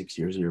 5-6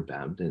 years of your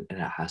badminton, and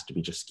it has to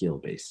be just skill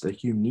based.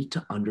 Like you need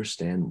to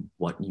understand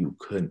what you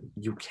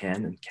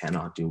can and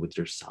cannot do with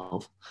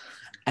yourself,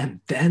 and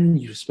then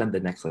you spend the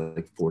next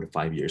like 4 to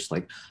 5 years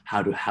like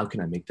how can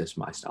I make this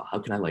my style? How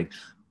can I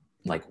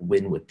like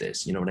win with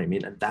this? You know what I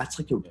mean? And that's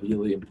like a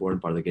really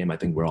important part of the game. I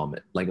think we're all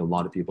like a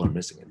lot of people are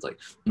missing. It's like,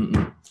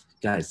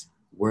 guys,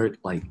 work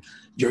like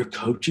your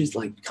coaches,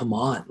 like come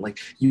on, like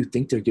you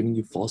think they're giving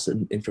you false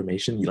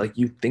information, like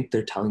you think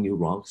they're telling you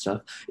wrong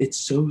stuff. It's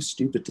so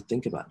stupid to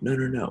think about.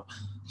 No,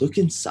 look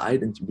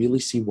inside and really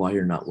see why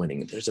you're not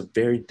winning. There's a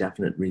very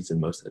definite reason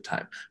most of the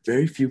time.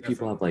 Very few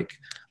people have like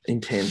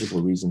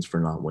intangible reasons for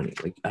not winning.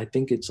 Like I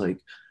think it's like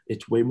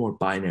it's way more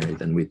binary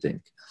than we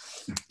think.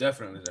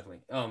 Definitely.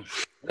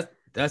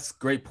 That's a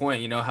great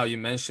point. You know how you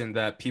mentioned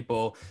that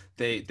people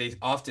they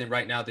often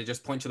right now they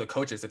just point to the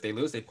coaches. If they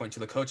lose, they point to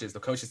the coaches. The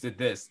coaches did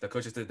this, the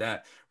coaches did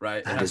that,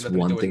 right? That is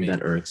one thing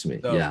that irks me.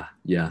 So,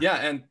 yeah.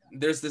 And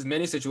there's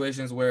many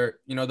situations where,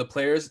 you know,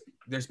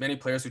 there's many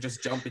players who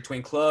just jump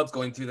between clubs,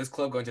 going to this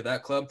club, going to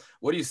that club.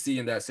 What do you see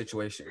in that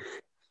situation?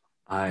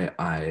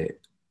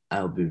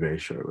 I'll be very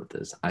short with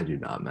this. I do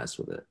not mess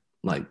with it.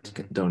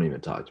 Like, don't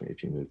even talk to me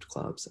if you move to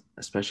clubs,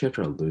 especially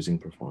after a losing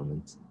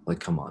performance.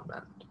 Like, come on,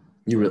 man.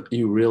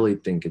 You really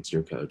think it's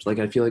your coach? Like,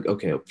 I feel like,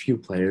 okay, a few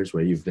players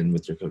where you've been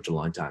with your coach a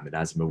long time, it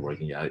hasn't been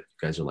working out. You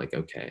guys are like,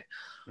 okay.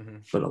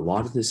 But a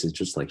lot of this is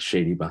just like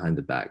shady behind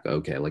the back.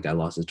 Okay, like I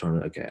lost this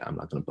tournament. Okay, I'm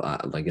not going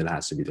to, like it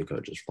has to be the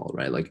coach's fault,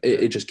 right? Like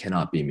it just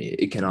cannot be me.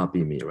 It cannot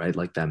be me, right?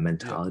 Like that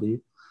mentality.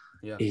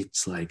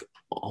 It's like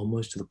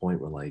almost to the point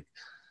where like,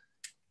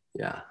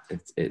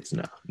 it's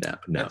no.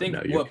 I think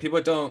what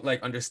people don't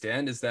like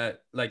understand is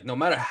that like no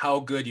matter how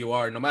good you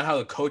are, no matter how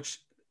the coach,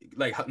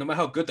 like no matter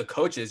how good the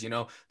coach is, you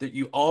know, that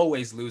you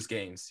always lose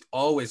games.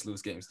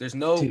 There's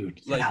no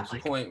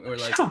point where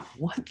like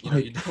what you know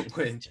you don't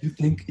win. You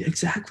think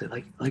exactly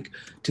like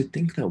to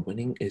think that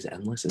winning is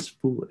endless is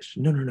foolish.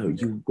 No.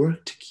 You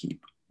work to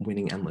keep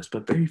winning endless,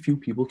 but very few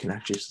people can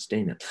actually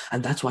sustain it.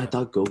 And that's why I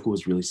thought Goku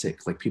was really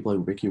sick. Like people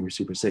like Ricky were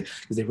super sick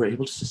because they were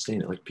able to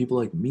sustain it. Like people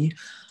like me,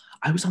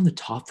 I was on the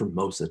top for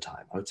most of the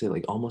time. I would say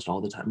like almost all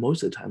the time.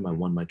 Most of the time I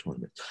won my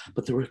tournaments,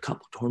 but there were a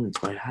couple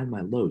tournaments where I had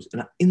my lows.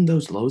 And in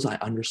those lows, I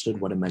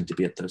understood what it meant to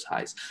be at those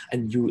highs.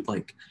 And you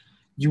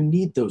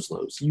need those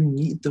lows. You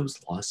need those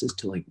losses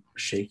to like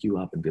shake you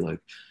up and be like,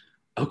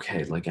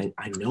 okay, like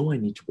I know I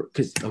need to work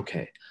because,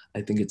 okay,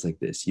 I think it's like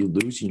this. You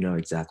lose, you know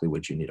exactly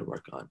what you need to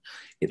work on.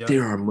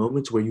 There are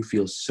moments where you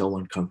feel so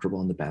uncomfortable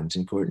on the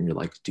badminton court and you're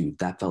like, dude,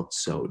 that felt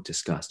so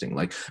disgusting.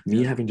 Like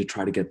me having to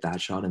try to get that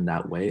shot in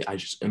that way, I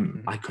just,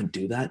 I couldn't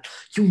do that.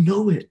 You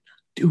know it.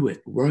 Do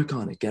it. Work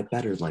on it. Get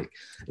better. Like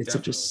it's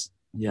just,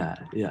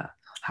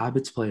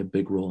 habits play a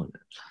big role in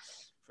it.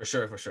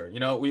 For sure.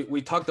 You know,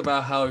 we talked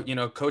about how, you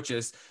know,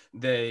 coaches,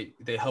 they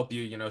help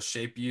you, you know,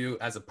 shape you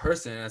as a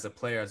person, as a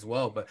player as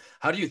well. But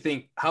how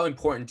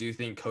important do you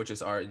think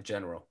coaches are in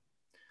general?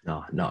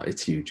 No,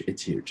 it's huge.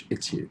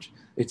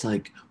 It's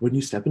like when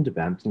you step into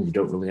badminton, you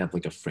don't really have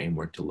like a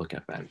framework to look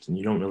at badminton.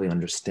 You don't really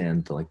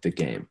understand the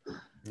game.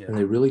 And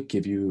they really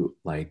give you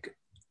like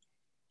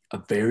a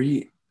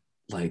very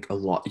like a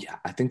lot. Yeah,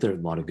 I think there are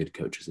a lot of good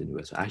coaches in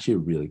US, actually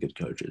really good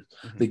coaches.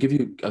 They give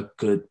you a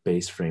good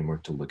base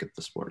framework to look at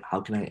the sport. How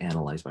can I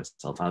analyze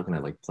myself? How can I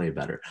like play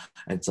better?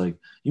 And it's like,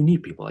 you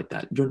need people like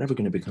that. You're never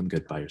going to become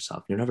good by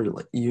yourself. You're never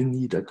like, you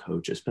need a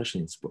coach,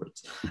 especially in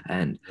sports.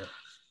 And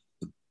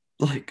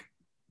like,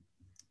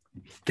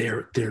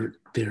 they're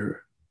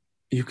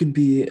you can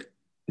be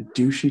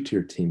douchey to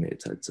your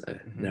teammates. I'd say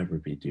never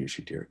be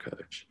douchey to your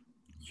coach.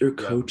 your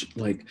coach,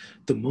 like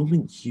the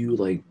moment you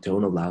like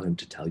don't allow him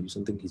to tell you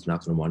something, he's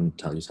not going to want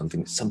to tell you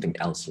something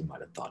else he might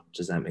have thought.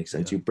 Does that make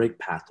sense? You break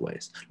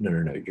pathways. No.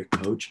 Your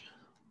coach,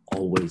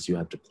 always you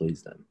have to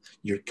please them.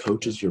 Your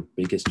coach is your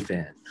biggest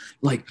fan.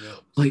 Like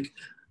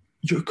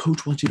your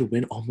coach wants you to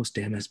win almost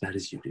damn as bad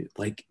as you do.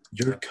 Like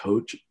your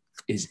coach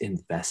is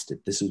invested.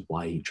 This is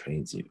why he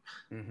trains you.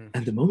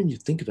 And the moment you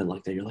think of it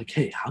like that, you're like,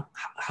 hey,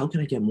 how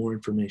can I get more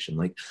information?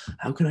 Like,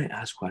 how can I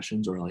ask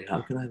questions, or like,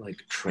 how can I like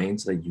train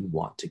so that you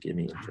want to give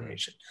me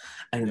information?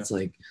 And it's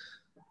like,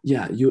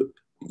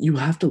 you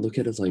have to look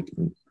at it as like,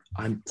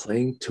 I'm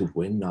playing to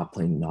win, not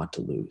playing not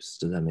to lose.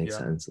 Does that make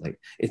sense? Like,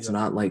 it's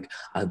not like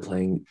I'm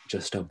playing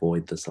just to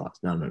avoid this loss.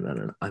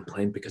 No. I'm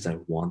playing because I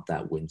want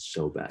that win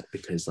so bad,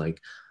 because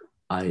like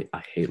I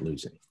hate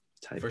losing.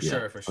 Type. For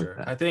sure.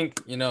 Like I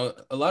think, you know,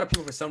 a lot of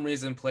people, for some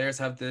reason, players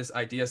have this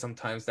idea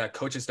sometimes that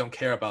coaches don't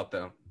care about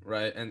them,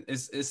 right? And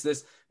it's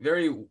this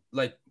very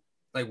like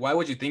why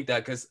would you think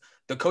that? Because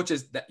the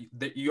coaches that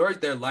you're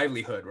their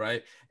livelihood,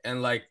 right?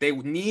 And like they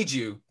need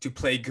you to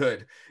play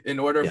good in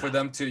order for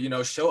them to, you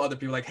know, show other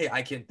people like, hey,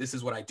 this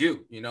is what I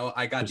do. You know,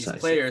 I got these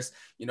players,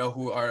 you know,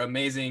 who are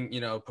amazing, you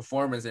know,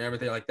 performers and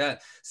everything like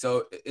that.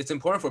 So it's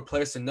important for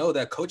players to know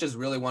that coaches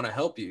really want to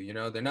help you. You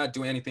know, they're not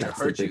doing anything to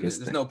hurt you.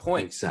 There's no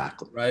point.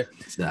 Exactly. Right.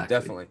 Exactly.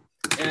 Definitely.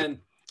 And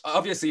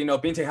obviously, you know,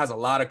 Bintang has a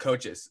lot of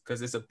coaches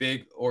because it's a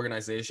big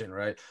organization,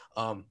 right?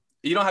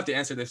 You don't have to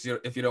answer this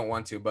if you don't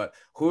want to, but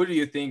who do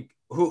you think,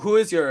 who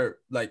is your,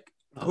 like,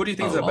 who do you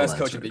think is the best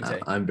coach in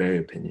Bintang? I'm very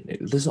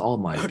opinionated. This is all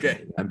my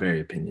opinion. I'm very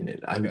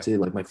opinionated. I would say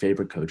like my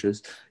favorite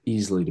coaches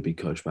easily to be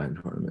coached by in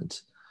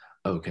tournaments.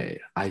 Okay,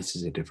 Ice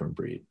is a different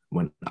breed.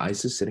 When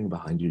Ice is sitting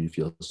behind you, you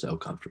feel so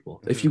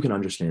comfortable. If you can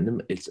understand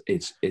him,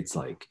 it's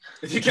like,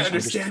 if you can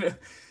understand him,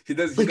 he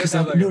does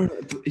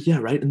yeah,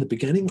 right. In the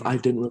beginning, I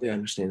didn't really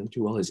understand him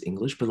too well, his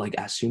English, but like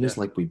as soon as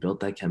like we built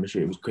that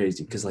chemistry, it was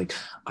crazy because like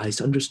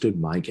Ice understood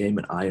my game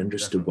and I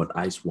understood what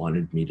Ice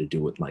wanted me to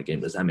do with my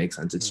game. Does that make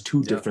sense? It's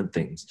two different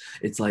things.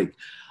 It's like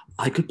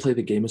I could play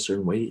the game a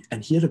certain way,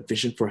 and he had a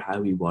vision for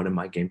how he wanted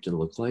my game to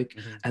look like.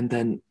 And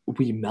then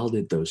we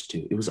melded those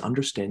two. It was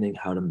understanding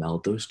how to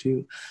meld those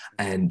two.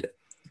 And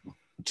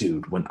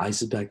dude, when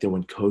Ice is back there,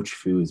 when Coach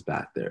Phu is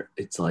back there,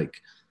 it's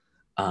like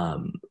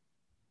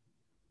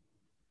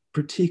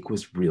Pratik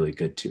was really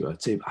good too.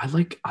 I'd say I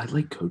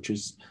like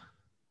coaches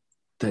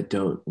that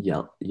don't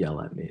yell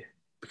at me,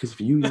 because if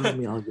you yell at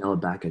me, I'll yell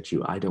back at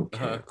you. I don't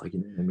care. Like,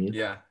 you know what I mean?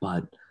 Yeah.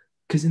 But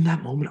because in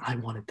that moment, I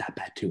wanted that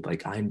bad too.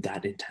 Like, I'm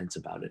that intense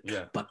about it.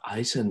 Yeah. But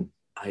Ice,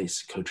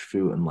 Coach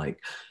Phu, and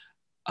like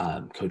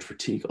Coach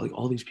Pratik, like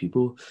all these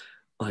people,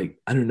 like,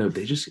 I don't know,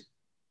 they just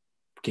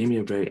gave me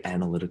a very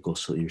analytical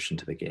solution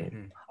to the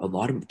game. A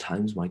lot of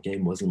times my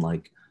game wasn't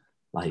like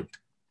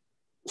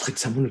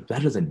someone was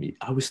better than me.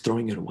 I was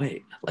throwing it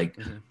away. Like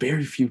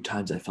very few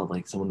times I felt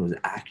like someone was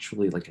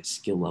actually like a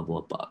skill level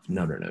above.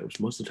 No.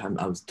 Most of the time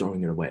I was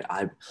throwing it away.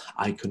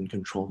 I couldn't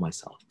control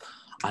myself.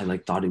 I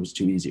like thought it was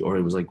too easy, or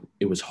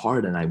it was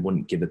hard, and I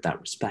wouldn't give it that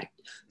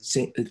respect.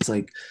 It's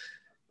like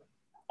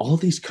all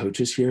these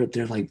coaches here,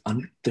 they're like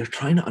they're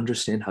trying to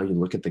understand how you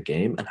look at the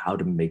game and how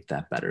to make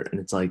that better. And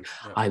it's like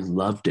I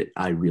loved it.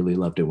 I really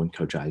loved it when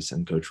Coach Ice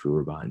and Coach Phu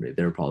were behind me.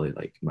 They're probably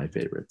like my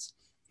favorites.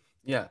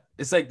 Yeah,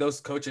 it's like those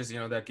coaches, you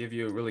know, that give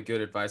you really good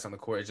advice on the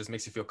court. It just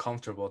makes you feel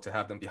comfortable to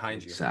have them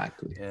behind you.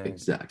 Exactly.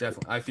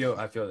 Definitely, I feel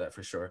that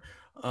for sure.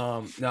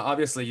 Now,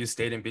 obviously, you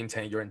stayed in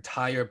Bintang your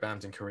entire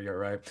badminton career,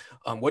 right?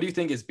 What do you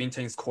think is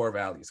Bintang's core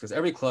values? Because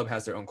every club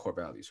has their own core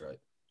values, right?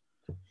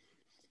 I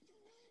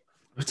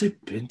would say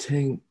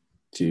Bintang,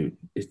 dude,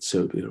 it's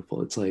so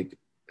beautiful. It's like,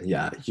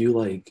 you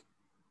like,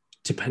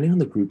 depending on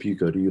the group you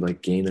go to, you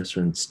like gain a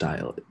certain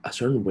style, a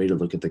certain way to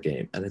look at the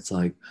game, and it's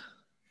like,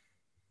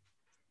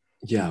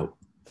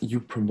 you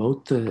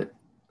promote the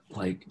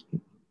like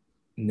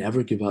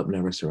never give up,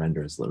 never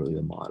surrender is literally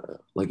the motto.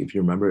 Like if you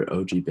remember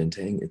OG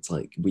Bintang, it's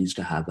like we used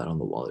to have that on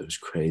the wall. It was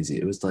crazy.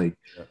 It was like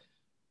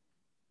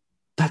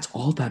that's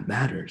all that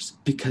matters,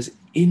 because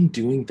in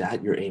doing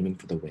that, you're aiming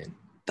for the win.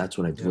 That's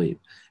what I believe.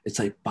 It's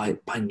like by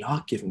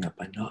not giving up,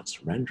 by not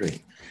surrendering,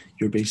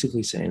 you're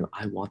basically saying,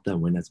 I want that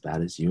win as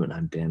bad as you, and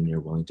I'm damn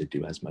near willing to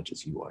do as much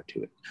as you are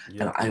to it.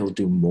 And I'll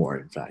do more,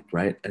 in fact,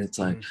 right? And it's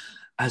like,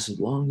 as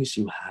long as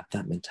you have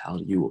that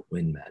mentality, you will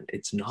win, man.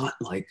 It's not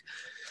like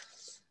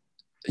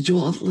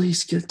you'll at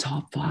least get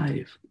top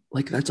 5.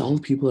 Like that's all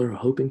people are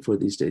hoping for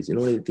these days. You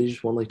know, they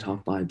just want like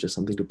top 5, just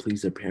something to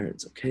please their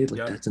parents. Okay,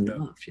 like that's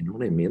enough. You know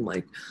what I mean?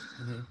 Like,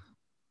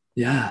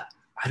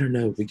 I don't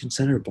know. We can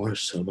set our bar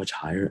so much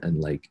higher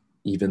and like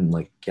even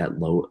like get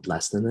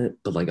less than it,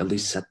 but like at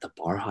least set the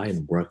bar high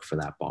and work for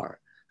that bar,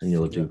 and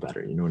you'll do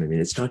better. You know what I mean?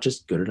 It's not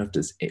just good enough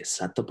to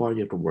set the bar; you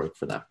have to work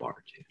for that bar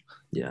too.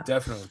 Yeah,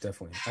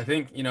 definitely. I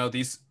think, you know,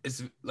 it's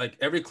like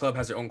every club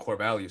has their own core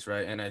values,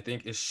 right? And I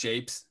think it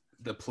shapes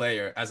the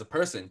player as a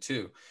person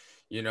too.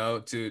 You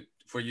know,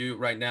 for you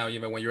right now,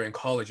 even when you're in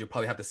college, you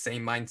probably have the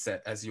same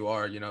mindset as you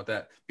are, you know,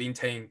 that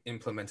Bintang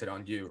implemented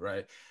on you,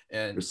 right?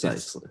 And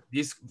precisely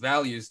these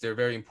values, they're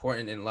very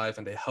important in life,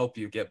 and they help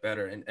you get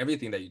better in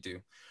everything that you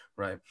do,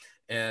 right?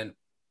 And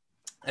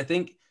I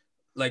think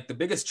like the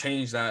biggest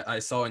change that I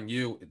saw in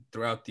you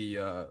throughout the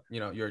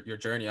your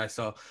journey. I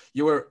saw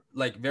you were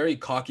like very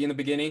cocky in the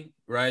beginning,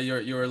 right?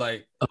 You were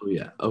like, Oh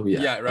yeah. Oh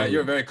yeah. yeah, right. Oh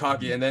You're yeah. very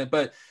cocky, and then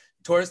but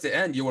towards the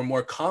end, you were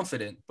more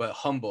confident but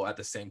humble at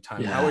the same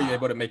time. How were you Yeah.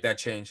 able to make that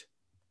change?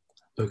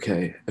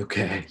 Okay,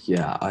 okay,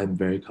 yeah, I'm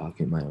very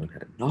cocky in my own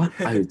head. Not,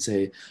 I would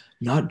say,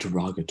 not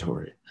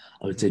derogatory.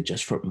 I would say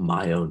just for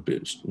my own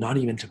boost, not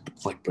even to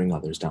like bring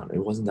others down. It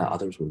wasn't that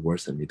others were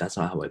worse than me. That's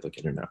not how I look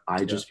at it now. I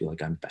Yeah. just feel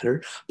like I'm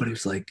better. But it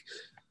was like,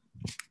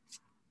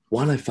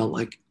 one, I felt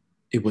like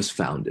it was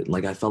founded.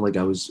 Like I felt like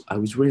I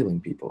was railing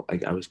people.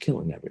 Like I was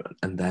killing everyone.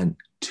 And then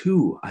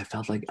two, I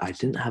felt like I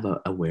didn't have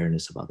a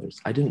awareness of others.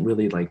 I didn't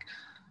really like.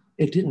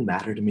 It didn't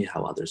matter to me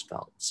how others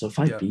felt. So if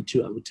I Yeah. beat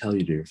you, I would tell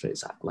you to your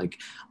face. Like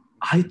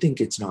I think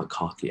it's not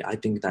cocky. I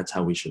think that's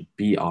how we should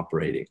be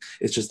operating.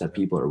 It's just that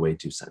people are way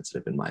too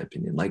sensitive, in my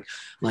opinion. Like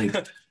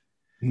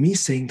me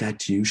saying that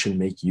to you should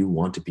make you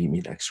want to beat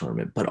me next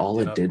tournament, but all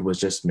it Yep. did was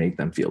just make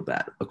them feel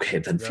bad. Okay,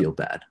 then Yep. feel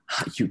bad.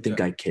 You think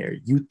Yep. I care?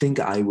 You think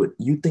I would?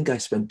 You think I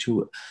spent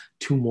two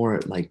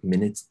more like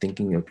minutes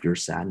thinking of your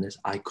sadness?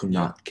 I could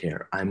Yep. not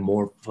care. I'm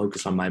more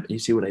focused on my. You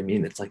see what I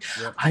mean? It's like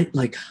Yep.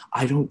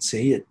 I don't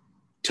say it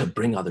to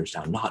bring others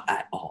down, not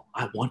at all.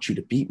 I want you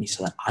to beat me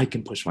so that I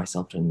can push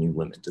myself to a new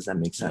limit. Does that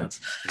make sense?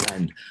 Yeah.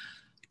 And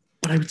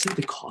but I would say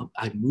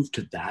I moved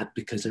to that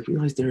because I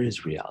realized there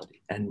is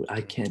reality and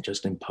I can't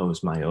just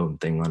impose my own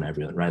thing on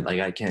everyone, right? Like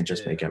I can't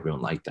just make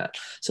everyone like that.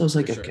 So I was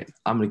like, For sure. okay,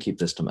 I'm going to keep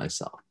this to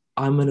myself.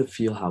 I'm going to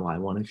feel how I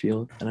want to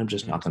feel and I'm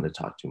just not Mhm. going to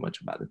talk too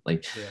much about it.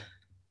 Like Yeah.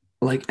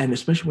 and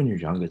especially when you're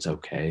young, it's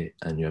okay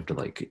and you have to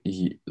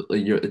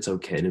it's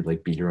okay to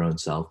like be your own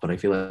self, but I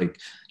feel like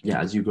yeah,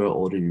 as you grow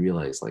older you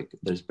realize like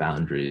there's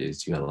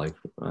boundaries, you gotta like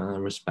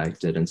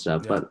respect it and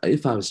stuff. Yeah. But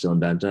if I was still in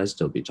badminton, I'd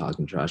still be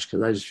talking trash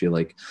because I just feel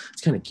like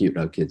it's kind of cute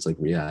how kids like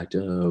react.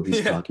 Oh, he's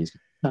Yeah. cocky.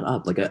 Shut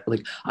up.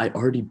 I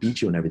already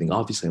beat you and everything.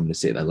 Obviously I'm gonna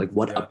say that. Like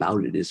what Yeah.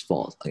 about it is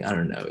false? Like I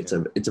don't know,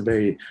 Yeah. it's a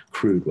very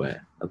crude way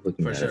of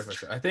looking For at sure, it. for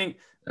sure. I think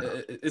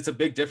Yeah. it's a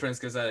big difference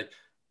because like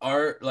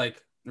our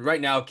like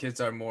right now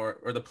kids are more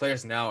or the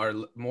players now are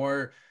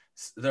more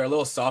they're a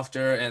little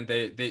softer and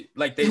they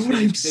like You know what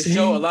I'm they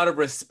show a saying? lot of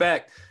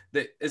respect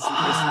that it's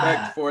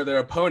respect for their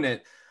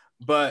opponent,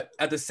 but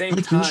at the same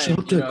Like you'll show time,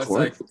 up to a it's court.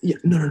 like Yeah,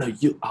 no.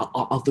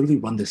 I'll literally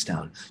run this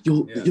down.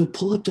 yeah, You'll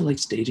pull up to like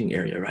staging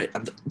area, right?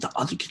 And the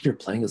other kid you're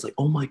playing is like,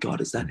 oh my god,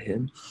 is that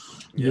him?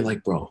 And you're yeah,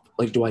 like, bro,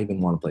 like, do I even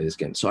want to play this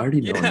game? So I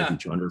already know I'm gonna yeah,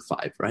 beat you under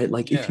five, right?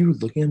 Like, if yeah, you're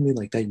looking at me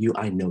like that,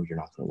 I know you're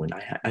not gonna win.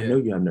 I yeah, know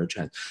you have no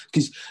chance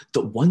because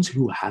the ones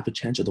who have a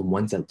chance are the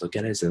ones that look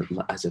at it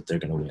as if they're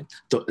gonna win.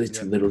 It's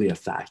yeah, literally a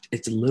fact.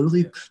 It's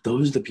literally yeah,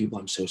 those are the people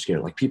I'm so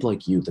scared. Like people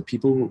like you, the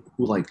people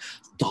who like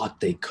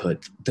thought they could.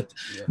 yeah,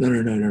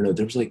 No.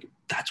 There was like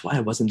that's why I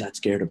wasn't that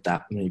scared of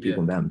that many yeah,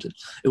 people in badminton.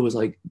 It was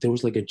like there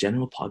was like a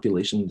general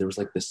population. There was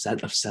like the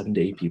set of 7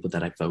 to 8 people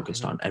that I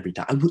focused on every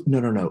time.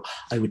 No.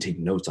 I would take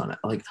notes on it.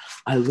 Like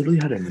I literally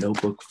had a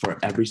notebook for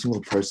every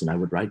single person. I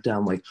would write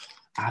down like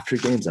after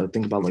games, I would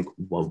think about like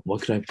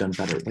what could I have done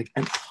better? Like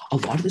and a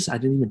lot of this I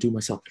didn't even do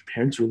myself. My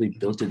parents really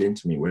built it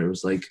into me where it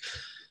was like,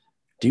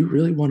 do you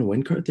really want to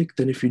win, Karthik?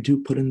 Then if you do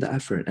put in the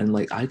effort. And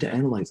like I had to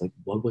analyze like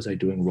what was I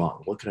doing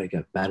wrong? What could I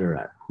get better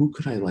at?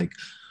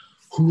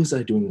 Who was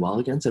I doing well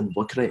against and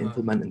what could I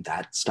implement in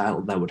that style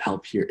that would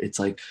help here? It's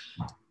like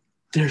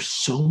there's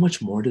so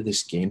much more to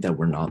this game that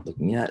we're not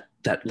looking at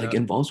that like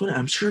involves winning.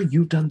 I'm sure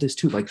you've done this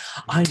too. Like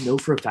I know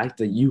for a fact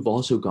that you've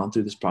also gone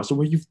through this process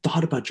where you've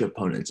thought about your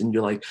opponents and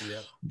you're like,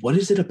 what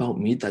is it about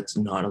me that's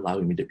not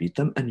allowing me to beat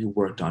them? And you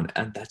worked on it.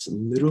 And that's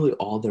literally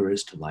all there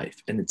is to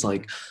life. And it's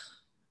like,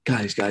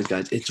 guys,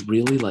 it's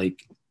really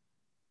like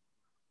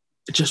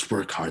just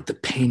work hard. The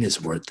pain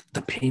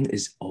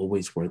is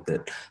always worth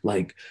it.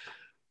 Like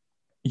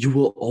you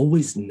will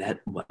always net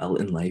well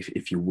in life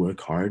if you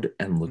work hard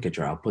and look at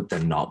your output,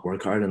 then not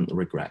work hard and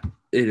regret.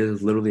 It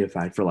is literally a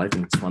fact for life,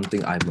 and it's one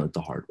thing I've learned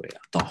the hard way,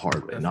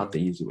 Definitely. not the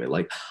easy way.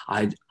 Like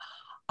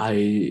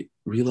I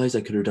realized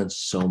I could have done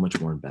so much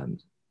more in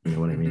band. You know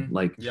what I mean?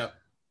 Like,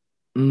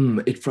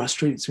 it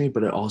frustrates me,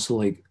 but it also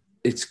like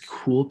it's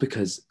cool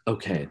because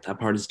okay, that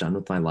part is done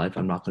with my life.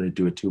 I'm not going to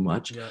do it too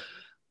much.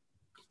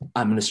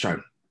 I'm going to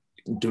start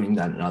doing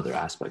that in other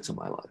aspects of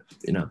my life.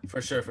 You know,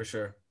 for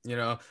sure.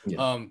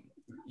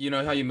 You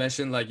know how you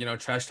mentioned like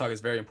trash talk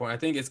is very important. I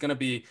think it's going to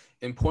be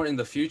important in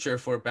the future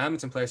for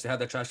badminton players to have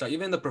that trash talk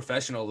even in the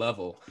professional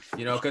level,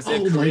 because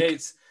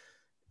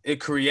it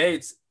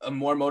creates a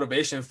more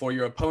motivation for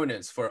your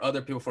opponents, for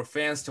other people, for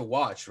fans to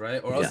watch,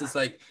 right? Or else it's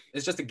like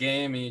it's just a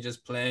game and you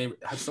just play.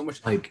 Have so much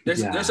like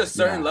there's a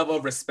certain level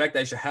of respect that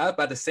you should have,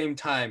 but at the same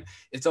time,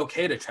 it's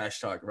okay to trash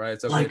talk, right?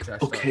 It's okay to trash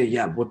talk.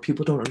 Yeah. What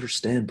people don't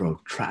understand, bro,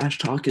 trash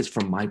talk is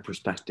from my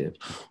perspective.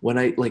 When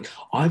I like,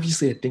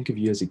 obviously, I think of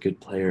you as a good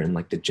player in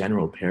like the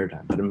general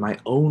paradigm, but in my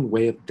own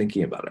way of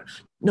thinking about it,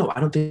 no, I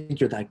don't think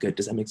you're that good.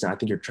 Does that make sense? I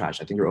think you're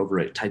trash. I think you're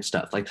overrated type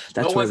stuff. Like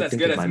No that's what I one's would as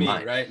think good in as my me,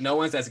 mind. right? No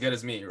one's as good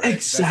as me, right? That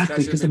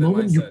Exactly, should because be the the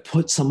moment you mindset.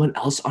 put someone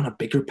else on a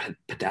bigger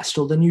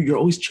pedestal than you, you're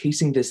always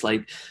chasing this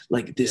like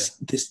Yeah,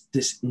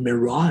 this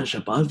mirage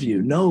above you.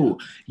 yeah. No,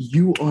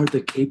 you are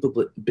the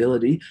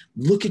capability.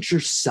 Look at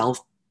yourself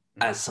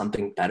Mhm. as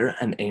something better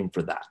and aim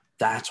for that.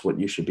 That's what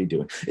you should be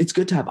doing. It's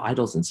good to have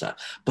idols and stuff,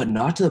 but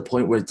not to the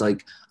point where it's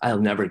like, I'll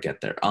never get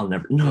there. I'll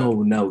never. Yeah.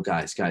 No,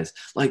 guys.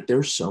 Like there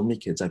were so many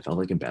kids I felt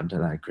like in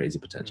badminton that had crazy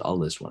potential. Mhm. I'll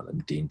list one of them.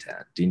 Dean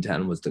Tan. Dean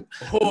Tan was the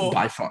Oh,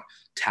 by far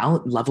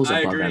talent levels I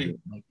above agree.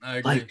 everyone. I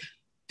agree. Like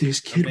this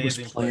kid was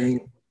Amazing player.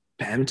 playing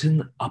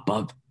badminton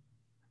above.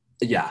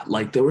 Yeah,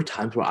 like there were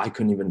times where I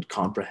couldn't even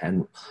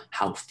comprehend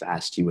how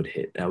fast he would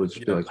hit. I would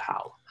just be Yeah. like,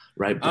 how,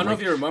 right? I But don't know if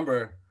like, you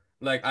remember,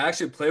 like I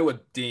actually play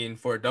with Dean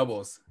for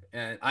doubles,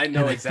 and I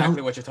know and I exactly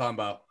felt what you're talking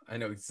about. I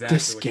know the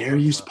exactly what you're talking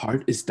scariest about.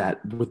 part is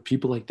that with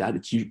people like that,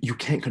 it's you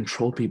can't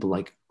control people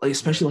like Yeah.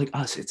 especially like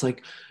us. It's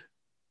like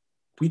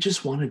we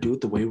just want to do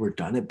it the way we're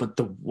done it, but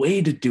the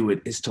way to do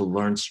it is to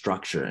learn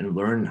structure and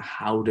learn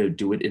how to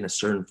do it in a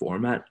certain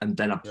format and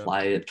then Yeah.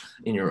 apply it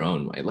in your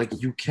own way.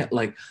 Like you can't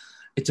like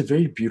it's a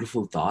very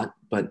beautiful thought,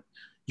 but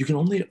you can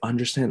only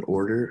understand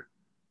order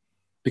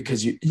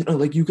because you know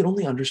like you can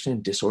only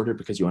understand disorder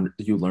because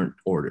you learned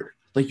order.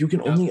 Like you can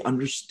Yep. only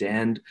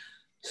understand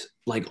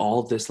like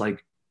all this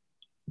like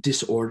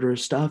disorder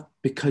stuff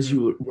because Mhm.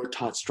 you were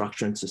taught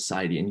structure in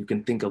society and you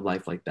can think of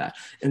life like that.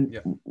 And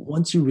Yeah.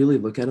 once you really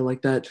look at it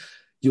like that,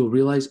 you'll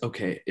realize,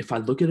 okay, if I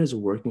look at it as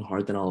working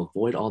hard, then I'll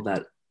avoid all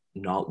that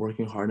not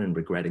working hard and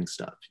regretting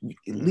stuff. You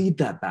Mhm. leave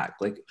that back.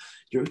 Like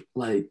you're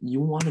like you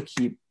want to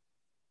keep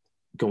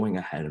going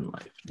ahead in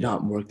life, Yeah.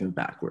 not working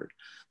backward,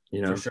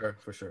 you For know? sure,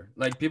 for sure.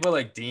 Like people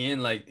like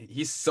Dean, like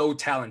he's so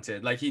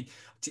talented. Like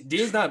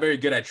Dean's not very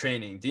good at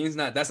training. Dean's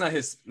not. That's not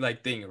his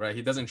like thing, right?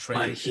 He doesn't But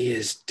train. he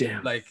is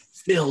damn Like,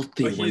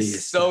 filthy but when he's he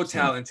so steps in.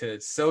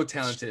 talented, so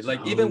talented.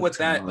 Like even So with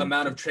that amount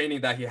of talented.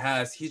 training that he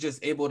has, he's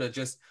just able to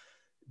just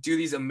do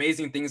these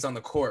amazing things on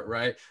the court,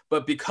 right?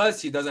 But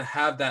because he doesn't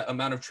have that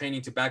amount of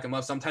training to back him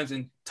up, sometimes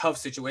in tough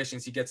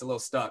situations he gets a little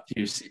stuck,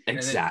 You see, and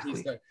then he's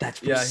exactly. stuck. That's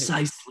Yeah,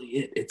 precisely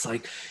it. It's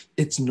like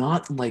it's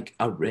not like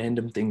a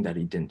random thing that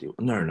he didn't do.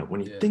 No.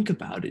 When you yeah, think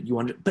about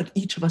it, but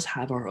each of us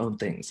have our own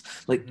things.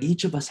 Like hmm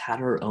each of us had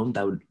our own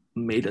that would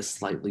made us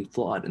slightly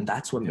flawed, and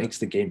that's what yeah, makes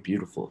the game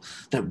beautiful.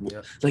 That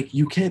yeah, like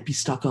you can't be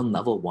stuck on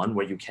level one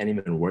where you can't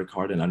even work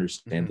hard and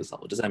understand hmm this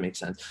level. Does that make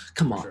sense?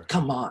 Come for on, sure.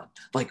 come on.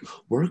 Like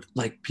work.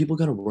 Like people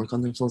got to work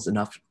on themselves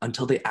enough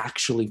until they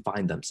actually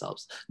find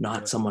themselves,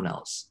 not Yeah, someone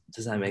else.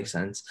 Does that hmm make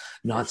sense?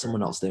 for Not sure.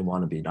 someone else they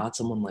want to be, not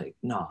someone like,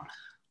 nah,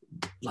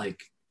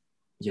 like,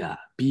 yeah,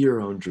 be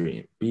your own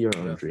dream. Be your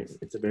own Yeah. dream.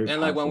 It's a very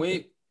And like powerful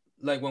thing.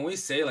 when we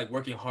say like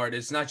working hard,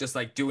 it's not just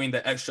like doing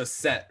the extra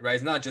set, right?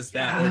 It's not just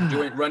that or Yeah.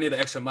 doing running the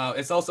extra mile.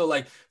 It's also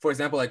like, for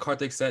example, like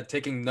Karthik said,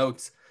 taking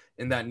notes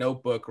in that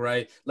notebook,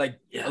 right? Like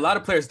a Yeah. lot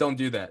of players don't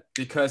do that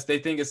because they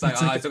think it's like,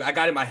 It's like, I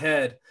got it in my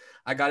head.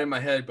 I got it in my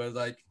head, but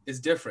like it's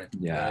different,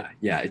 right?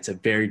 yeah, it's a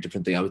very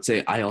different thing. I would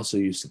say I also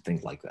used to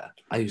think like that.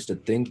 I used to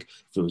think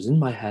if it was in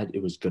my head,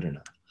 it was good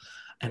enough.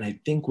 And I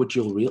think what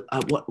you'll real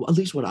what at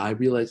least what I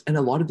realized, and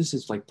a lot of this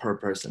is like per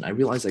person. I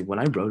realized like when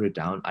I wrote it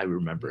down, I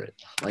remember it.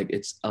 Like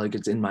it's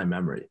in my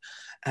memory.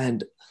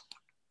 And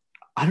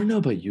I don't know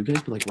about you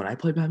guys, but like when I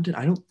play badminton,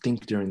 I don't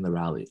think during the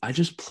rally. I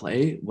just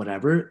play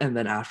whatever, and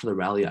then after the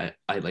rally,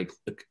 I like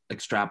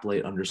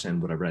extrapolate,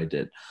 understand whatever I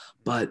did.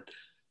 But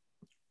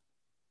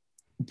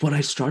what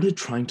I started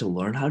trying to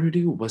learn how to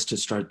do was to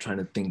start trying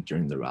to think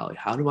during the rally.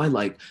 How do I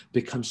like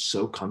become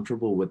so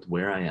comfortable with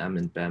where I am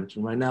in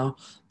badminton right now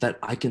that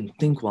I can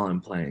think while I'm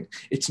playing?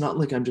 It's not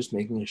like I'm just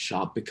making a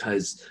shot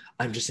because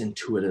I'm just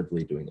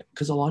intuitively doing it.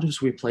 Because a lot of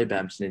us, we play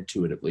badminton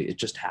intuitively. It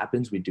just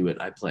happens, we do it,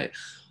 I play.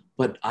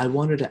 But I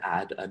wanted to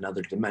add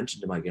another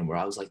dimension to my game where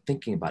I was like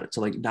thinking about it. So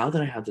like now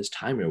that I have this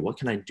timer, what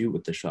can I do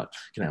with the shot?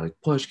 Can I like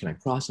push? Can I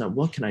cross now?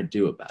 What can I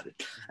do about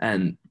it?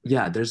 And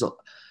there's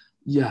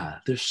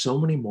so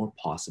many more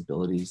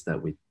possibilities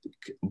that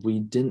we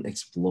didn't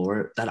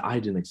explore, that I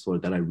didn't explore,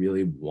 that I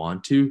really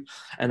want to.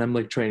 And I'm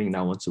like training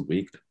now once a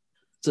week.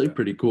 It's like Yeah.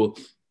 pretty cool.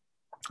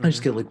 I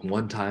just Mhm. get like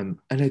one time,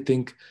 and I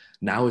think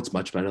now it's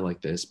much better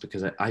like this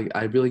because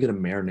I really get to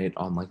marinate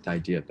on like the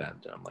idea of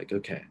badminton. I'm like,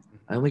 okay,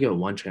 I only get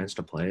one chance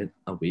to play it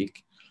a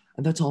week,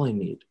 and that's all I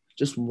need.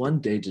 Just one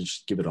day to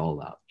just give it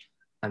all out,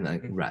 and then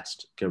Mhm. get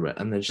rest,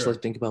 and then just Sure.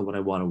 like think about what I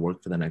want to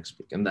work for the next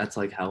week, and that's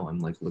like how I'm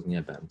like looking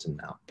at badminton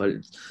now. But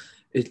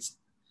it's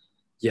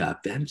yeah,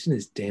 badminton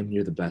is damn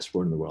near the best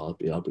sport in the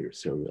world. I'll be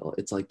so real.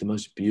 It's like the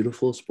most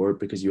beautiful sport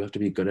because you have to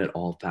be good at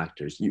all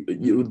factors.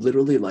 You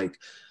literally like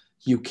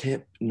you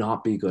can't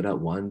not be good at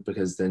one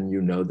because then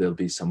you know there'll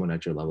be someone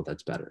at your level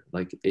that's better.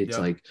 Like it's Yep.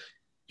 like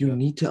you Yep.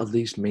 need to at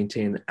least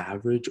maintain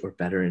average or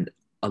better in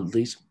at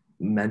least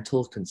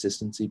mental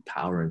consistency,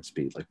 power, and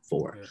speed. Like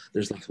four. Yeah.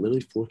 There's like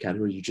literally four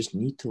categories you just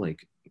need to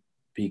like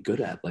be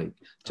good at, like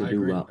to I do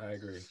agree. well. I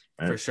agree.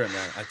 Right? For sure,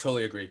 man. I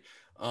totally agree.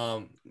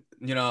 Um,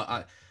 you know,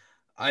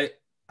 I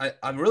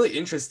I'm really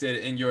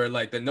interested in your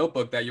like the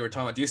notebook that you were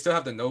talking about. Do you still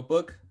have the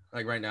notebook?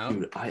 like right now?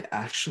 Dude, I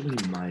actually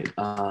might.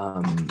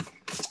 I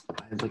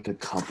had like a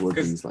couple of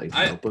these like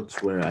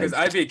notebooks where because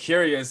I'd be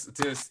curious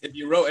to if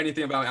you wrote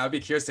anything about it. I'd be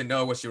curious to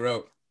know what you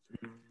wrote.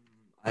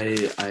 I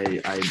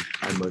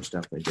most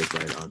definitely did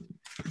write on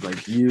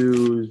like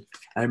you.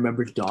 I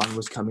remember Don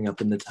was coming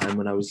up in the time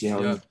when I was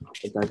young. At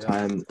that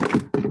time,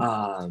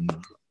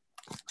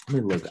 let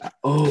me look at.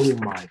 Oh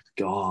my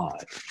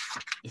god!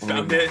 You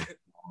found it?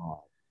 God.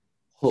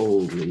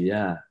 Holy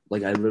yeah!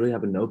 Like I literally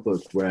have a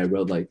notebook where I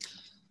wrote like,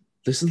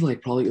 this is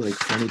like probably like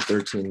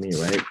 2013 me,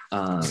 right?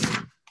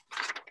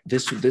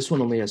 This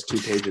one only has 2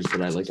 pages,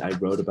 but I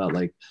wrote about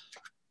like,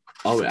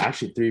 oh,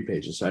 actually 3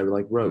 pages. So I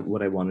like wrote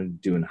what I wanted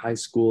to do in high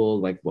school,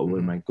 like what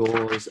were my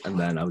goals, and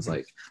then I was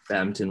like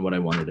badminton, what I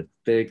wanted to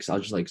fix. I'll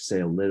just like say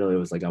a little. It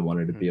was like I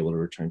wanted to be able to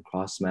return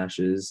cross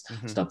smashes,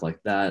 stuff like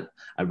that.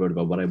 I wrote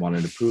about what I wanted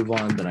to improve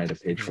on. Then I had a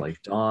page for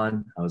like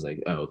Don. I was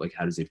like, oh, like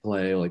how does he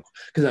play? Like,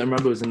 because I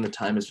remember it was in the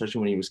time, especially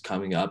when he was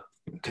coming up,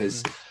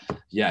 because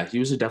yeah, he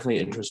was definitely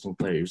an interesting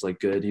player. He was like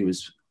good. He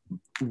was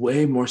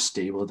way more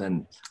stable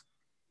than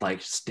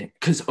like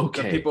because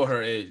okay, the people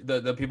her age,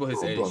 the people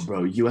his age,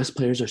 bro, US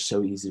players are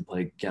so easy to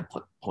play, get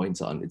points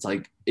on. It's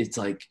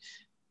like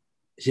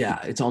yeah,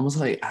 it's almost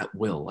like at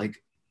will.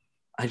 Like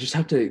I just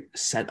have to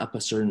set up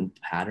a certain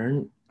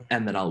pattern,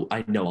 and then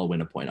I know I'll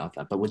win a point off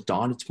that. But with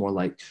Dawn, it's more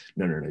like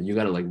no, you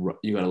gotta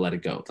let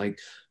it go. Like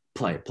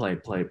play.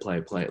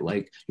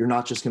 Like you're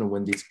not just gonna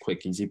win these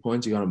quick easy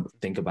points. You gotta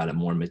think about it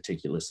more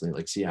meticulously.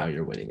 Like see how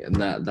you're winning, and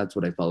that's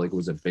what I felt like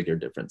was a bigger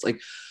difference. Like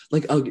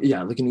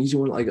yeah, like an easy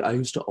one. Like I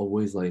used to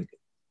always like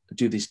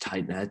do these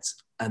tight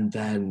nets, and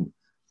then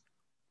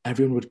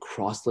everyone would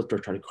cross lift or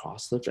try to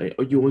cross lift.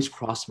 Or you always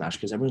cross smash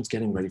because everyone's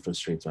getting ready for a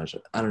straight smash.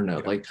 I don't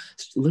know, like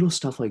little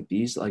stuff like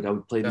these. Like I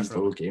would play these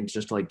little games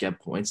just to like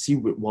get points, see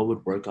what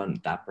would work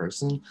on that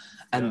person,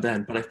 and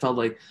then. But I felt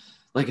like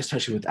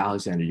especially with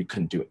Alexander, you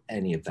couldn't do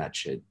any of that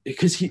shit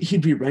because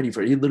he'd be ready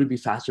for it. He'd literally be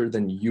faster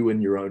than you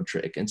in your own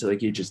trick, and so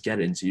like you just get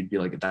it, and so you'd be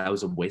like that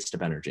was a waste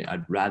of energy.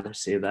 I'd rather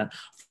save that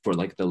for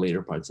like the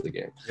later parts of the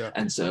game,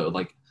 and so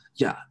like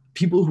yeah.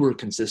 People who were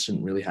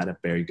consistent really had a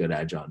very good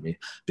edge on me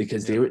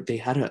because they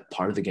had a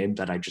part of the game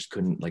that I just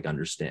couldn't like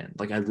understand.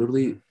 Like I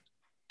literally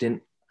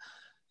didn't.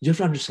 You have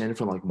to understand it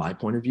from like my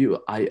point of view.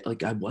 I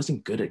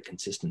wasn't good at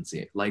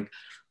consistency. Like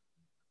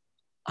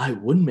I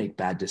wouldn't make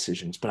bad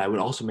decisions, but I would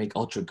also make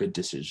ultra good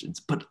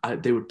decisions. But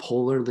they would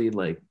polarly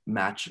like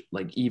match,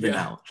 like even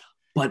out.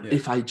 But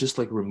if I just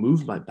like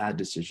removed my bad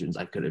decisions,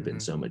 I could have been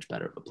so much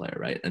better of a player,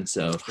 right? And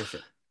so.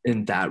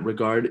 In that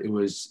regard,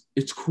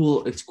 it's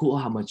cool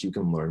how much you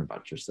can learn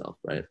about yourself,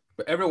 right?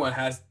 But everyone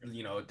has,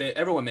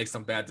 everyone makes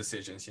some bad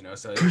decisions,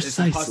 so it's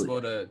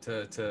impossible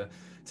to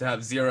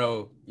have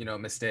zero,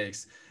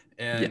 mistakes.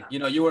 And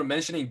you were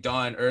mentioning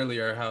Don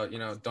earlier, how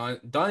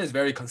Don is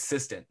very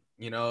consistent,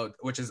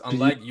 which is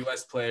unlike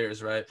US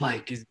players, right?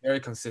 Like he's very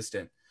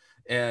consistent,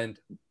 and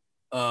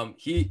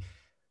he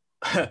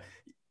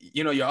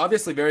you're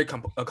obviously very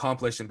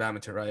accomplished in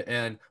badminton,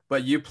 right?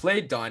 But you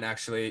played Don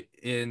actually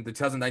in the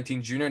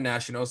 2019 Junior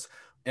Nationals,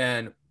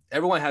 and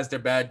everyone has their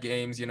bad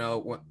games, in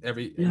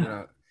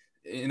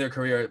their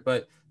career.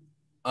 But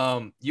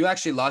you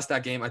actually lost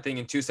that game, I think,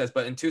 in 2 sets.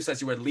 But in 2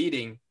 sets, you were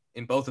leading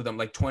in both of them,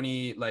 like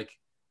 20. Like,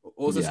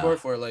 what was the score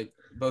for like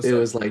both sets?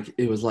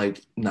 It was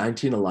like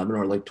 19-11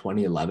 or like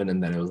 20-11,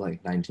 and then it was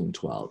like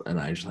 19-12, and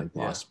I just like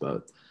lost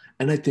both.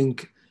 And I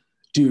think.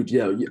 Dude,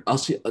 I'll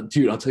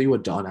tell you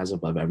what Don has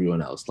above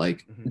everyone else.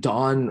 Like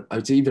Don,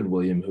 I'd say even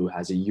William, who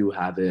has it, you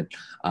have it,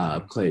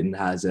 Clayton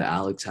has it,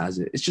 Alex has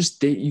it. It's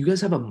just you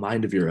guys have a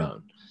mind of your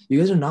own. You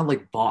guys are not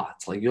like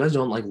bots. Like you guys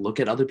don't like look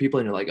at other people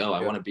and you're like, oh,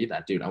 I want to be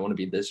that dude. I want to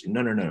be this.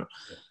 No. Yeah.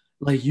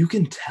 Like you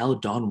can tell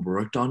Don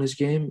worked on his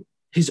game,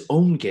 his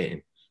own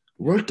game,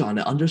 worked on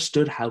it,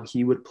 understood how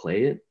he would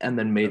play it, and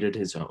then made it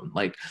his own.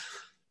 Like.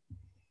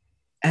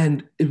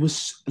 And it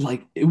was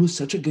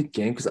such a good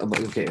game because I'm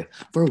like, okay,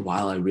 for a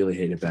while I really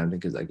hated badminton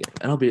because that game.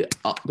 And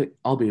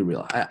I'll be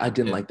real. I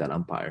didn't like that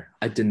umpire.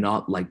 I did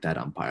not like that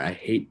umpire. I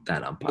hate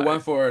that umpire. The one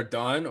for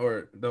Dawn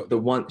or the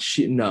one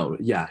she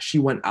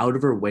went out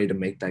of her way to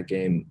make that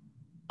game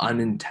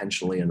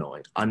unintentionally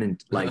annoying.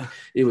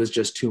 It was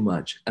just too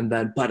much. And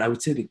then, but I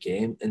would say the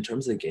game, in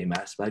terms of the game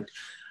aspect,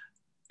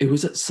 it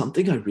was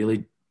something I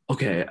really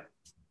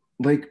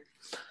like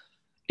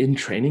in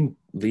training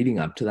leading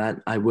up to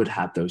that, I would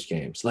have those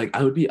games. Like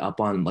I would be up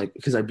on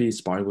because I'd be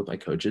sparring with my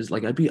coaches.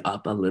 Like I'd be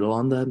up a little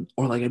on them,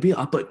 or like I'd be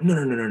up, but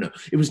no.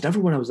 It was never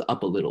when I was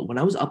up a little. When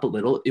I was up a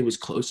little, it was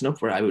close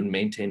enough where I would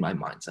maintain my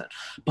mindset.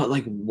 But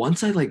like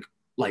once I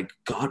like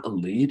got a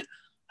lead,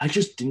 I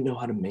just didn't know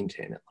how to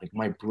maintain it. Like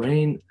my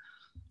brain,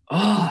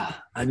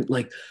 I'm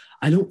like,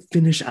 I don't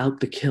finish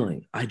out the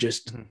killing.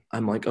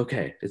 I'm like,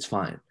 okay, it's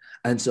fine.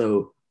 And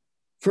so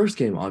first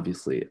game,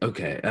 obviously,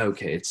 okay,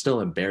 it's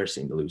still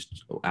embarrassing to lose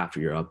after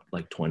you're up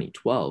like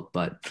 2012,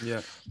 but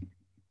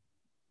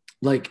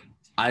like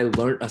I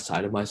learned a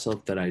side of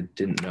myself that I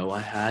didn't know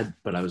I had,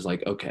 but I was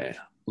like, okay,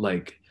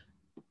 like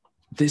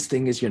this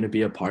thing is going to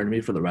be a part of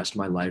me for the rest of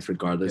my life,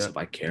 regardless if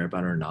I care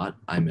about it or not.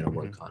 I'm going to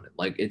work on it.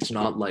 Like, it's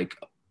not like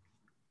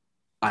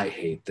I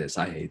hate this,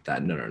 I hate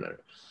that. No.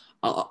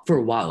 For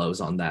a while I was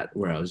on that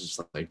where I was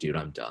just like, dude,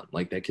 I'm done.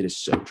 Like that kid is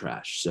so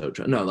trash, so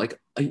trash. No, like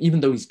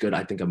even though he's good,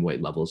 I think I'm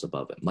weight levels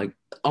above him. Like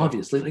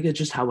obviously, like it's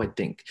just how I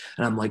think.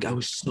 And I'm like, I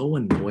was so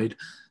annoyed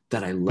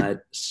that I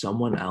let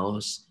someone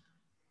else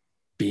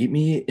beat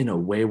me in a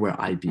way where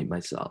I beat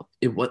myself.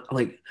 It was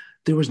like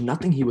there was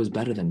nothing he was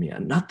better than me.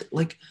 And not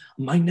like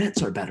my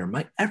nets are better.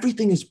 My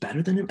everything is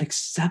better than him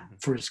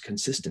except for his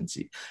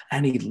consistency.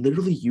 And he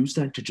literally used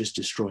that to just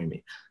destroy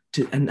me,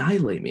 to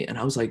annihilate me. And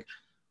I was like,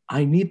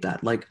 I need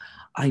that. Like,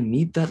 I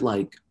need that.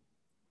 Like,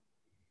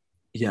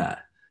 yeah,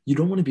 you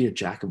don't want to be a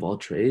jack of all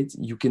trades.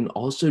 You can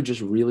also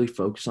just really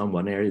focus on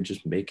one area,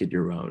 just make it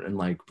your own, and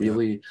like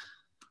really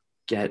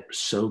get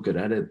so good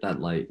at it that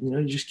like, you know,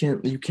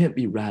 you can't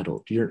be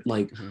rattled. You're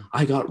like,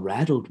 I got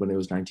rattled when it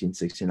was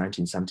 1916,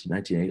 1917,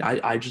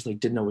 1980. I just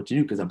like didn't know what to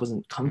do because I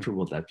wasn't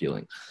comfortable with that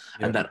feeling.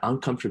 And that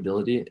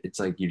uncomfortability, it's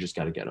like you just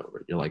got to get over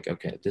it. You're like,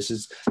 okay, this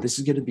is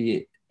going to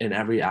be in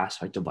every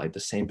aspect of like the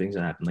same things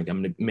that happen. Like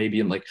I'm gonna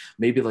maybe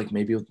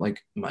with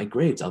like my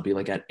grades, I'll be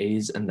like at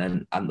A's, and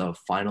then on the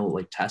final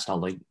like test I'll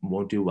like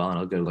won't do well and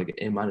I'll go like an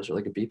A minus or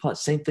like a B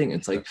plus. Same thing.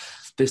 It's like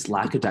this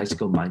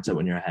lackadaisical mindset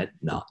when you're ahead.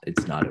 No,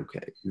 it's not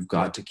okay. You've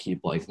got to keep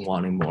like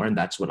wanting more, and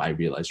that's what I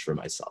realized for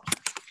myself.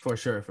 For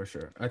sure.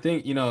 I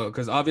think, you know,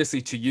 because obviously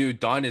to you,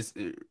 Don is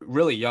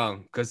really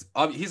young, because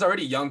he's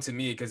already young to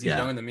me because he's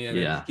younger than me, and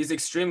then he's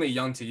extremely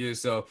young to you.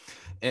 So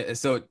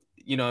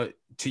you know,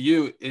 to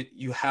you,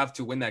 you have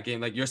to win that game.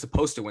 Like you're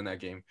supposed to win that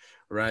game,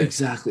 right?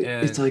 Exactly.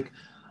 And it's like,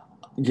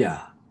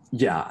 yeah.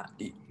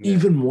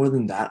 Even more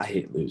than that, I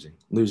hate losing.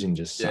 Losing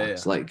just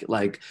sucks.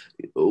 Like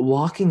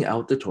walking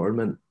out the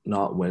tournament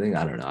not winning,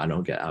 I don't know. I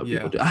don't get how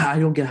people do. I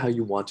don't get how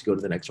you want to go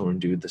to the next one and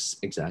do this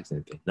exact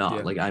same thing. No,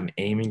 like I'm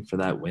aiming for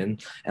that win,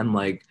 and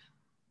like,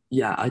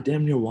 yeah, I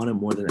damn near want it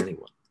more than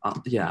anyone.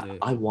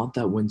 I want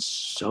that win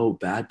so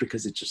bad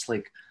because it's just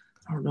like,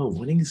 I don't know,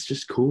 winning is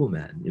just cool,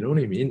 man. You know what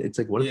I mean? It's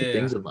like one of the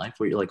things in life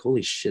where you're like,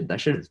 holy shit, that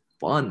shit is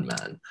fun,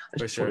 man. I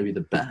just want to be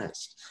the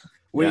best.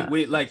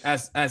 We like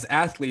as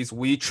athletes,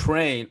 we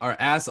train our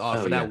ass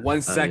off for that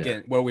 1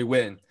 second where we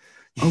win.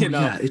 You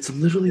know? Yeah, it's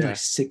literally like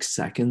 6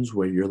 seconds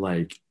where you're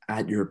like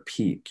at your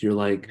peak. You're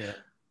like,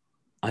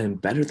 I am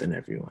better than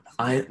everyone.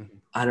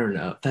 I don't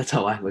know. That's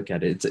how I look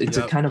at it. It's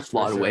a kind of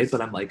flawed way,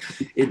 but I'm like,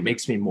 it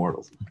makes me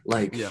mortal.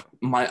 Like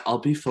I'll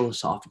be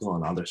philosophical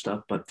on other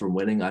stuff, but for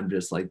winning, I'm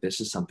just like,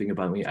 this is something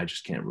about me I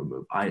just can't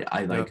remove.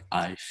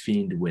 I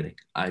fiend winning.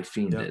 I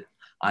fiend it.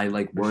 I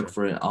like work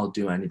for it. I'll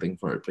do anything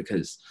for it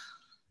because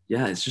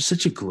it's just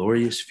such a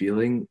glorious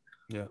feeling.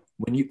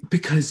 When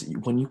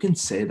you can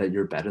say that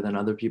you're better than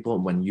other people,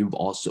 and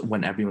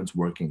when everyone's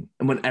working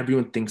and when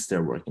everyone thinks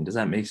they're working, does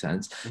that make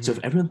sense? So if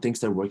everyone thinks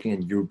they're working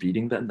and you're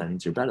beating them, that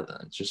means you're better than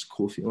them. It's just a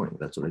cool feeling.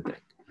 That's what I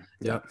think.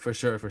 Yeah, for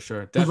sure.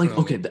 Definitely. But like,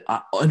 okay,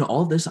 and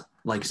all this,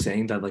 like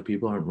saying that like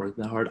people aren't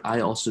working that hard,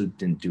 I also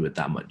didn't do it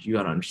that much. You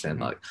gotta understand,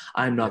 like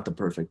I'm not the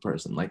perfect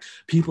person. Like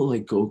people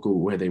like go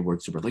where they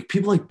work super. Like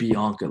people like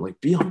Bianca.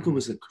 Like Bianca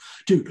was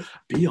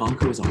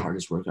Bianca was the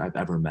hardest worker I've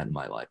ever met in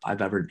my life.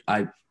 I've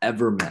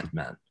ever met,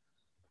 man.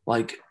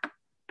 Like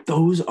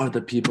those are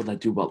the people that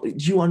do well. Like,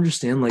 do you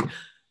understand? Like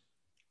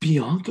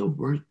Bianca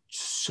worked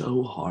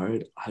so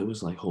hard. I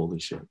was like, holy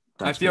shit.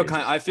 I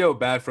feel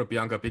bad for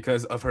Bianca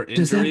because of her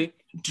injury.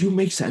 Do you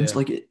make sense?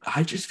 Like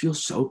I just feel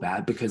so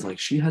bad because like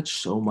she had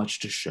so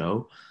much to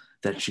show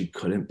that she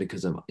couldn't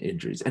because of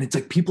injuries. And it's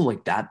like people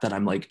like that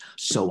I'm like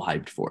so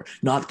hyped for.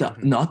 Not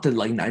the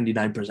like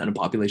 99% of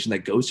population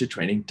that goes to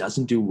training,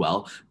 doesn't do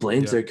well,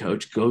 blames their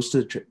coach, goes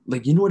to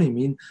like, you know what I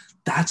mean?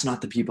 That's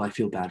not the people I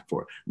feel bad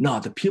for.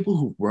 No, the people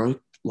who work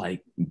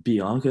like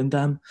Bianca and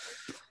them,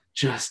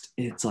 just,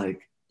 it's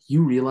like,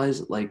 you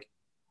realize like,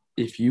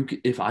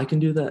 if I can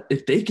do that,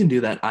 if they can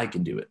do that, I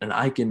can do it. And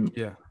I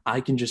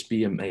can just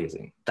be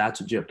amazing.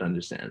 That's what you have to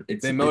understand.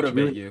 They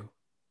motivate you.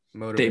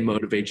 They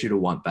motivate you to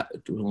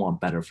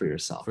want better for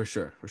yourself. For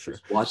sure.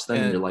 Just watch them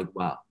and you're like,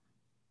 wow.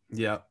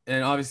 Yeah.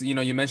 And obviously, you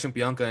know, you mentioned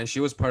Bianca, and she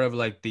was part of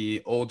like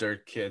the older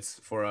kids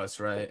for us,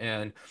 right?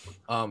 And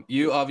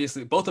you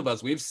obviously, both of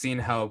us, we've seen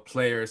how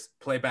players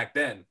play back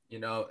then, you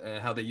know,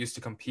 and how they used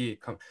to compete.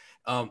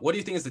 What do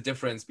you think is the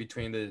difference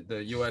between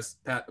the US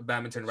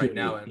badminton right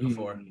now and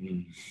before?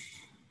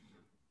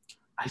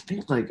 I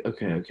think like,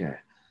 okay.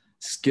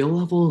 Skill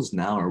levels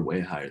now are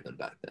way higher than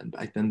back then.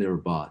 Back then they were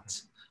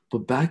bots.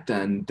 But back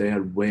then they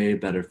had way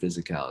better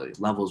physicality.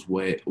 Levels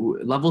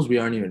we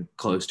aren't even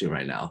close to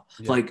right now.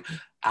 Like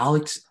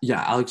Alex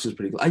was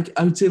pretty cool.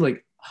 I would say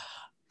like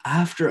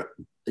after,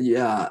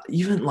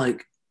 even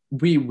like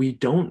we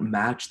don't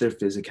match their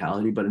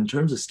physicality, but in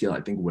terms of skill,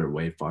 I think we're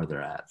way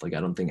farther at. Like, I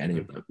don't think any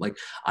of them, like,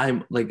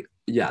 I'm like,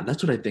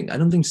 that's what I think. I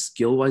don't think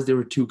skill wise they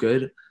were too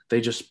good.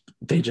 They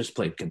just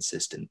played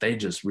consistent. They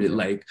just really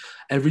like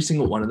every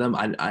single one of them.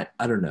 I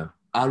don't know.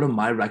 Out of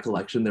my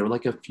recollection, there were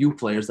like a few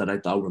players that I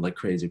thought were like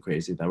crazy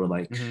that were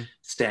like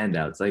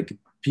standouts, like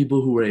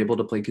people who were able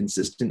to play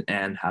consistent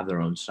and have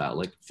their own style,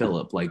 like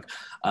Philip, like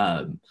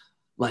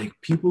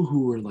people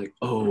who were like,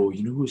 oh,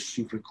 you know who was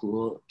super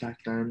cool back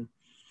then?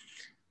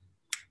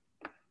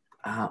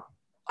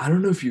 I I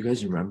don't know if you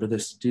guys remember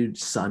this dude,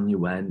 Sun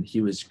Yuan.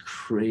 He was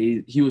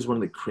crazy. He was one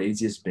of the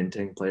craziest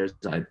Bintang players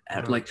I've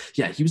ever, like,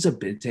 yeah, he was a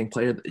Bintang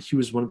player. He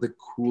was one of the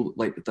cool,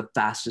 like the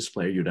fastest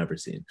player you'd ever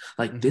seen.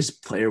 Like this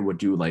player would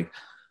do like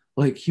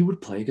he would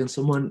play against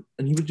someone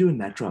and he would do a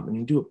net drop and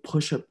he'd do a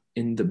push up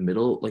in the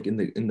middle, like in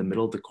the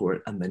middle of the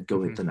court, and then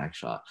go hit the next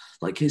shot.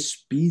 Like his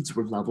speeds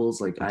were levels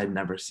like I had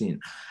never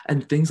seen.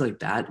 And things like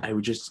that, I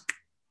would just,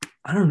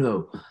 I don't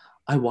know.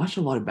 I watched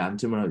a lot of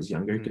badminton when I was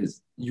younger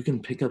because you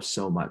can pick up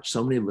so much,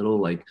 so many little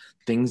like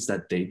things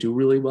that they do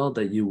really well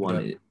that you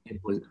want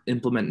to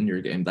implement in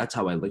your game. That's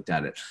how I looked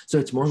at it. So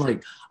it's more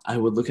like I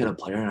would look at a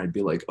player and I'd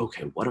be like,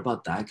 okay, what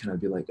about that? Can I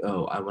be like,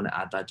 oh, I want to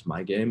add that to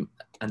my game,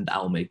 and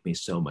that'll make me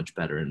so much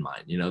better in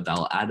mine. You know,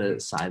 that'll add a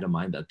side of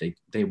mine that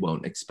they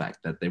won't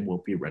expect, that they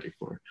won't be ready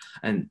for.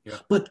 And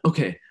but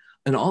okay,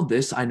 and all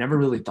this, I never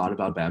really thought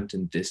about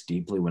badminton this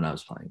deeply when I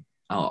was playing.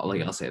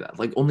 I'll say that.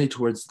 Like only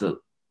towards the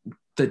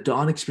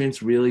Don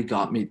experience really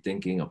got me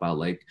thinking about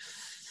like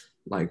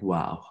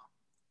wow,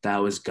 that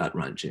was gut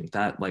wrenching.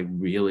 That like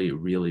really,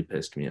 really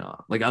pissed me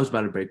off. Like I was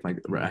about to break my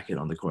racket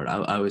on the court.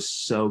 I was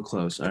so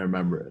close. I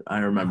remember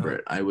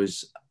it. I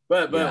was.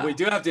 But we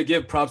do have to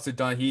give props to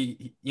Don.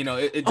 He you know,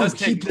 it does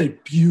take, he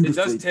played beautifully. It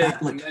does take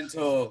that,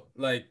 mental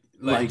like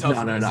no.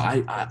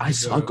 I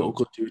saw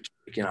Gokul do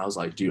it and I was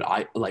like, dude,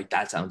 I like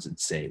that sounds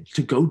insane.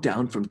 To go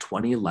down from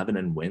 2011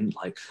 and win,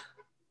 like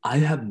I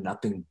have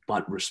nothing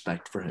but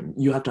respect for him.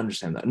 You have to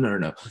understand that.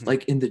 No.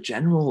 Like in the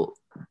general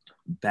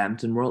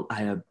badminton world,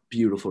 I have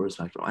beautiful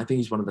respect for him. I think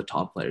he's one of the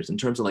top players in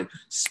terms of like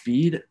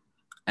speed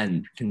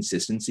and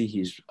consistency.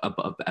 He's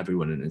above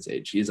everyone in his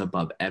age. He is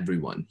above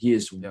everyone. He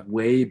is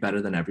way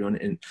better than everyone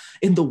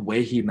in the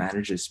way he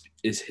manages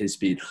is his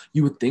speed.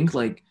 You would think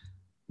like,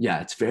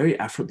 yeah, it's very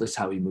effortless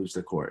how he moves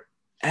the court,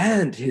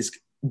 and his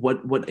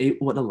what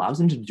allows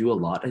him to do a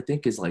lot, I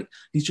think, is like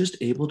he's just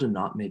able to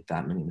not make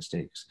that many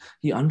mistakes.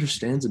 He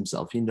understands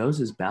himself. He knows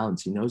his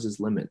balance. He knows his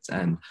limits.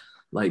 And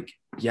like,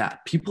 yeah,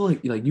 people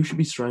like you should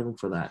be striving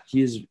for that.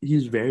 He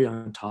is very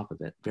on top of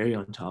it. Very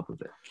on top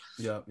of it.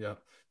 Yeah,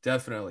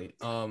 definitely.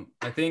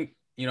 I think,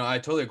 you know, I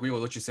totally agree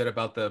with what you said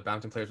about the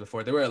badminton players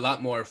before. They were a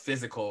lot more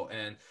physical,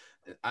 and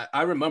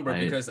I remember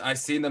because I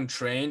seen them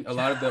train. A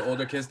lot of the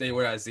older kids, they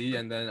were at Z,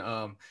 and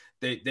then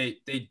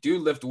they do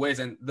lift weights,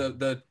 and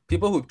the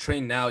people who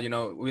train now, you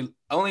know, we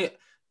only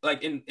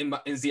like in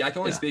Z, I can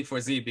only speak for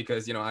Z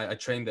because, you know, I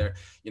trained there.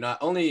 You know,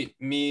 only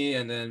me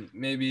and then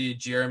maybe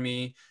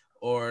Jeremy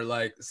or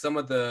like some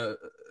of the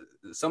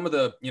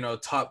you know,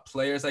 top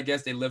players, I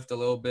guess they lift a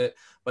little bit,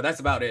 but that's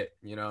about it,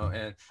 you know.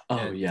 And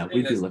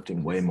we'd be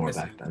lifting way more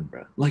back then,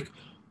 bro. Like,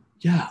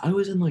 yeah, I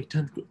was in like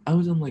 10th. I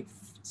was in like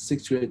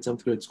 6th grade,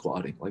 7th grade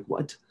squatting. Like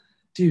what?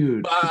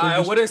 Dude, I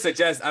wouldn't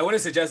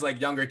suggest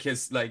like younger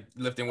kids like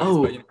lifting weights.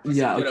 Oh, but,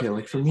 you know, okay.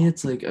 Like for me,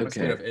 it's like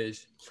okay. Of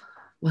age.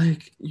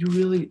 Like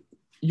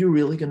you're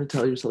really gonna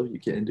tell yourself you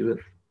can't do it?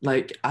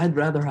 Like I'd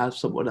rather have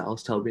someone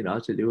else tell me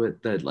not to do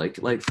it than like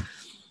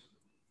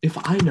if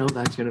I know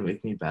that's gonna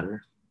make me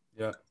better.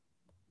 Yeah.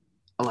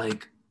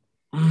 Like,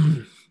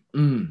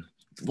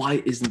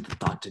 why isn't the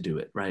thought to do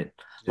it, right?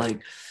 Yeah.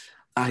 Like,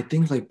 I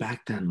think like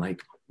back then,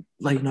 like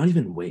not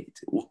even weight.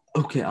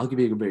 Okay, I'll give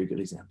you a very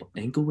good example.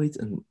 Ankle weights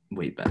and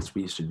weight vests,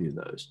 we used to do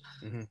those.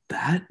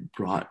 That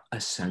brought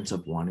a sense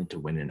of wanting to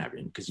win in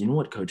everything. Because you know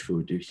what Coach Phu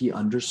would do? He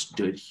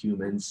understood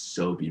humans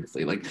so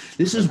beautifully. Like,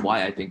 this is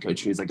why I think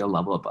Coach Phu is like a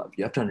level above.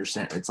 You have to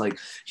understand. It's like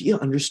he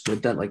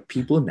understood that like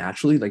people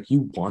naturally, like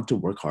you want to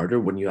work harder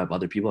when you have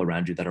other people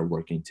around you that are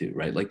working too,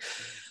 right? Like,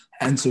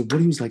 and so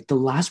what he was like, the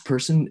last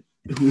person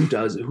who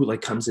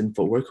like comes in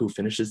footwork, who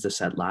finishes the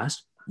set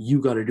last,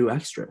 you got to do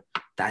extra.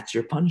 That's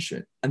your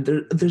punishment. And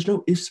there's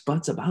no ifs,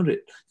 buts about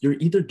it. You're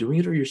either doing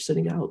it or you're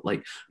sitting out.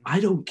 Like, I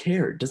don't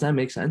care. Does that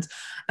make sense?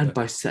 And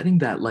by setting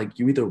that, like,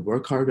 you either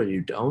work hard or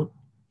you don't,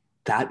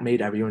 that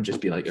made everyone just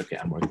be like, okay,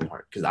 I'm working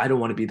hard. Because I don't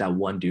want to be that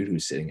one dude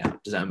who's sitting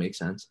out. Does that make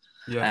sense?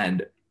 Yeah.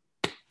 And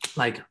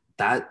like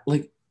that,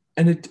 like,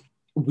 and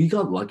we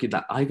got lucky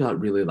that I got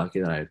really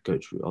lucky that I had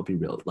Coach Phu. I'll be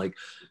real. Like,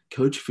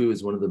 Coach Phu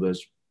is one of the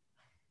most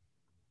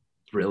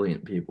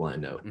brilliant people I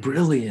know.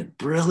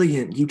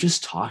 Brilliant. You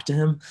just talk to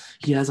him.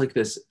 He has like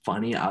this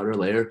funny outer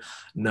layer.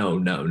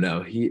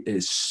 No. He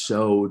is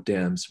so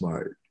damn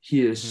smart.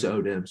 He is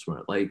so damn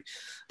smart. Like,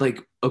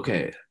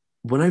 okay.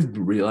 When I've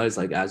realized,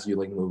 like, as you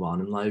like move on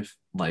in life,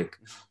 like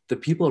the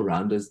people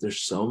around us, there's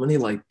so many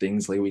like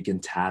things like we can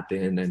tap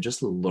in and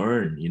just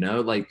learn, you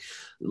know, like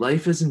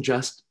life isn't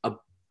just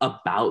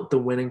about the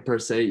winning per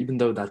se, even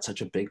though that's such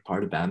a big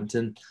part of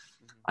badminton.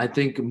 I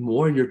think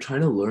more you're trying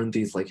to learn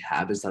these like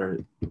habits that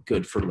are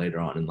good for later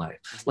on in life.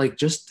 Like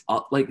just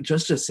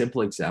a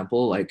simple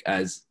example, like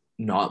as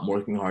not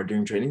working hard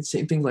during training.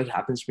 Same thing like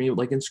happens to me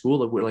like in school,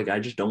 like where like I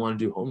just don't want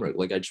to do homework.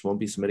 Like I just won't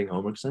be submitting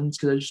homework assignments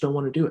because I just don't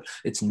want to do it.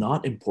 It's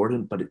not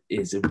important, but it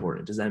is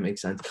important. Does that make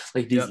sense?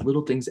 Like these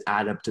little things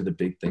add up to the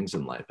big things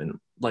in life. And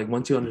like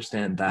once you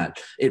understand that,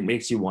 it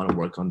makes you want to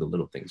work on the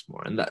little things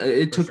more. And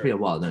it took me a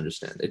while to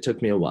understand. It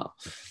took me a while.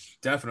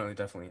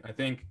 Definitely. I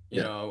think,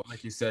 you know,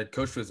 like you said,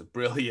 Coach Phu is a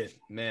brilliant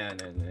man,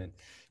 and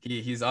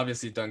he's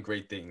obviously done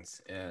great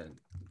things, and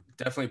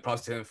definitely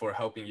props to him for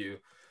helping you,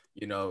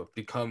 you know,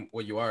 become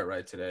what you are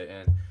right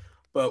today.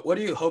 But what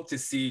do you hope to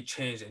see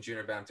change in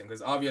junior badminton?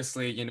 Because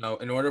obviously, you know,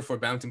 in order for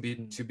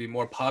badminton to be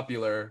more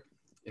popular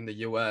in the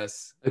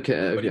US.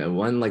 Okay.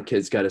 One, like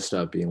kids got to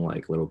stop being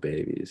like little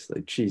babies.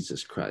 Like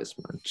Jesus Christ,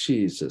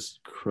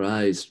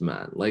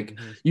 man. Like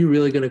you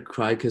really gonna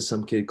cry because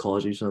some kid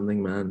calls you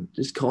something, man?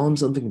 Just call him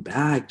something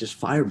back. Just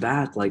fire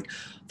back. Like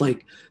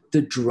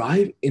the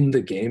drive in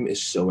the game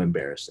is so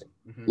embarrassing.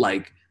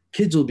 Like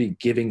kids will be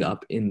giving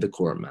up in the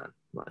court, man.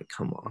 Like,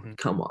 come on.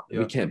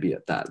 We can't be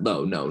at that.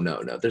 No.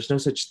 There's no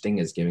such thing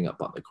as giving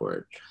up on the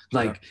court.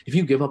 Like, if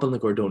you give up on the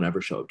court, don't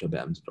ever show up to a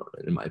badminton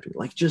tournament, in my opinion.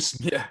 Like,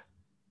 just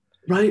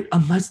right?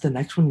 Unless the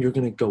next one you're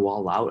gonna go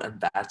all out,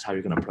 and that's how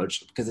you're gonna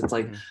approach it. Because it's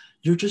like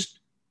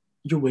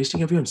you're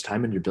wasting everyone's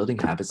time and you're building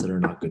habits that are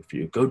not good for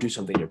you. Go do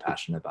something you're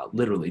passionate about.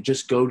 Literally,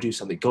 just go do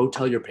something. Go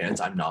tell your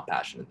parents, I'm not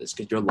passionate in this,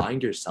 because you're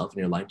lying to yourself and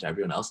you're lying to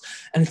everyone else.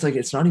 And it's like,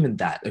 it's not even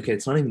that. Okay,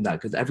 it's not even that,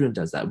 because everyone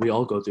does that. We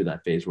all go through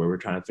that phase where we're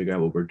trying to figure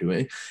out what we're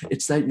doing.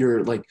 It's that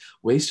you're like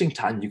wasting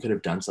time. You could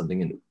have done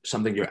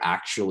something you're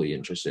actually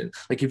interested in.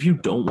 Like if you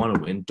don't want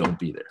to win, don't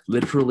be there.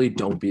 Literally,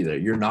 don't be there.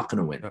 You're not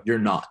gonna win. You're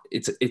not.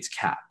 It's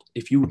capped.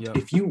 If you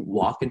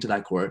walk into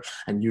that court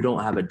and you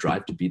don't have a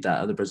drive to beat that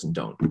other person,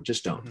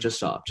 just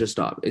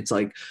stop. It's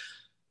like,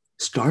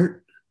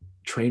 start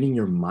training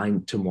your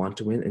mind to want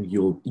to win, and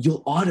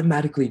you'll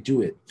automatically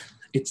do it.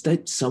 It's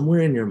that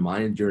somewhere in your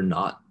mind you're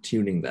not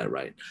tuning that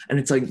right, and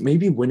it's like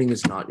maybe winning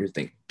is not your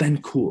thing.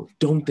 Then cool,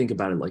 don't think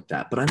about it like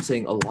that. But I'm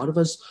saying a lot of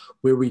us,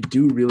 where we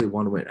do really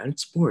want to win, and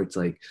it's sports,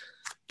 like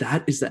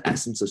that is the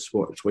essence of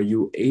sports, where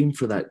you aim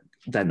for that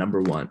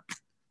number one.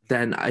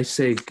 Then I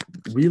say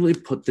really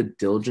put the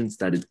diligence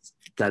that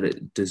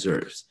it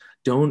deserves.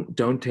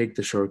 Don't take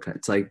the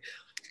shortcuts. Like,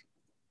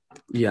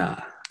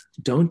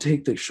 don't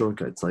take the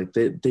shortcuts. Like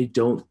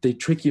they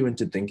trick you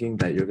into thinking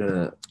that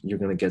you're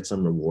gonna get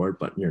some reward,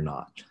 but you're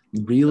not.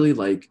 Really,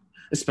 like,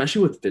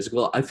 especially with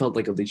physical, I felt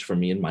like, at least for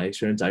me in my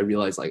experience, I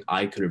realized like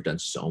I could have done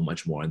so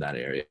much more in that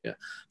area.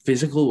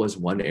 Physical was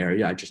one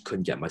area I just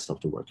couldn't get myself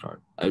to work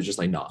hard. I was just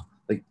like, nah.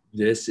 Like,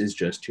 this is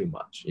just too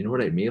much. You know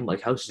what I mean?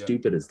 Like, how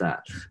stupid is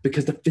that?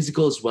 Because the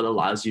physical is what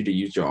allows you to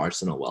use your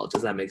arsenal well.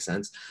 Does that make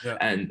sense?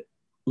 And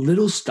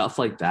little stuff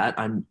like that,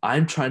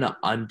 I'm trying to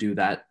undo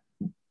that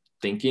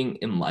thinking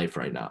in life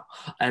right now.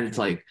 And it's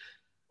like,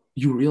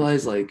 you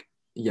realize like,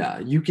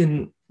 you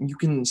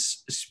can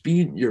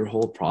speed your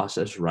whole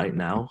process right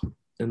now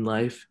in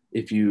life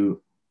if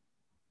you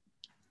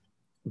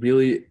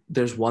really.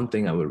 There's one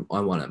thing I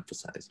want to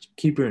emphasize: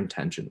 keep your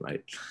intention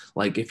right.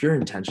 Like, if your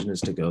intention is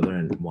to go there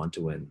and want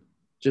to win,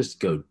 just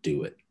go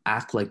do it.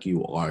 Act like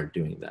you are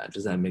doing that.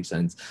 Does that make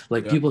sense?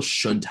 Like, people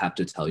shouldn't have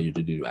to tell you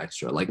to do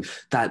extra. Like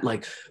that,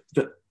 like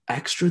the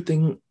extra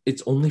thing,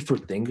 it's only for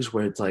things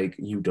where it's like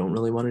you don't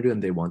really want to do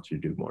and they want you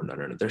to do more. No.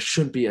 There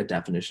should be a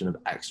definition of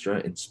extra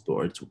in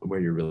sports where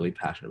you're really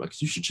passionate about,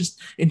 because you should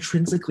just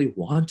intrinsically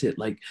want it.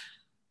 Like,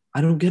 I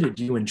don't get it.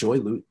 Do you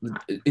enjoy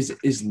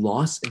is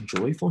loss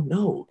enjoyable?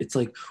 No. It's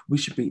like we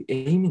should be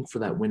aiming for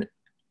that win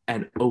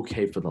and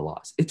okay for the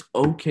loss. It's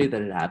okay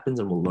that it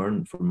happens and we'll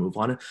learn from move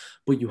on it,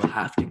 but you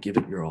have to give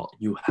it your all.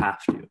 You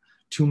have to.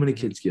 Too many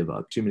kids give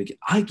up.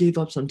 I gave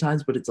up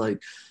sometimes, but it's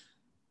like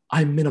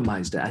I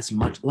minimized it as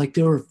much. Like,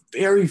 there were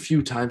very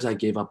few times I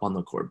gave up on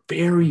the court.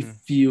 Very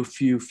few.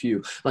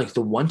 Like,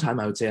 the one time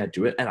I would say I'd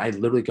do it, and I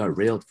literally got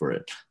railed for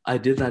it. I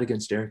did that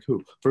against Derek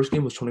Hu. First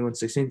game was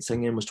 21-16.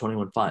 Second game was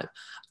 21-5.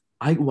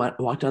 I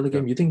walked out of the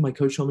game. You think my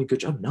coach told me good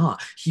job? Nah,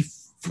 he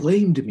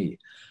flamed me.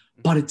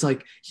 But it's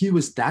like he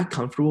was that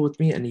comfortable with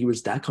me, and he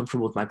was that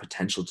comfortable with my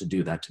potential to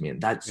do that to me, and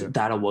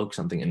that awoke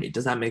something in me.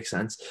 Does that make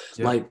sense?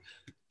 Like,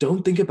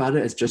 don't think about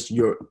it as just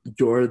you're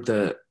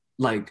the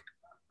like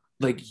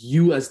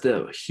you as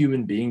the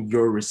human being,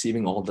 you're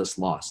receiving all this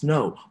loss.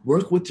 No,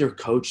 work with your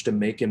coach to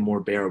make it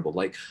more bearable.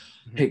 Like,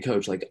 hey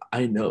coach, like,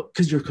 I know,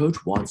 because your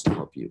coach wants to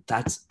help you.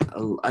 That's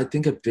I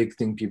think a big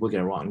thing people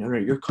get wrong. No,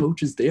 your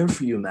coach is there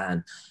for you,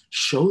 man.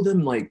 Show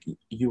them like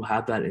you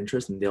have that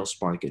interest and they'll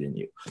spark it in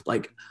you.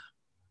 Like,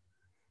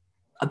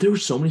 there were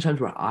so many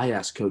times where I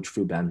asked Coach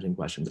Phu badminton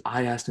questions.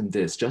 I asked him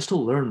this just to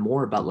learn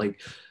more about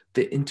like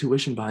the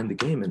intuition behind the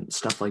game and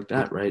stuff like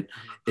that, right?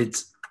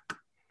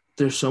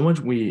 There's so much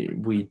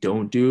we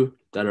don't do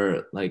that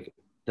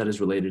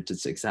is related to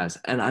success.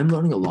 And I'm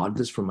learning a lot of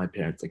this from my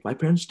parents. Like, my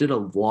parents did a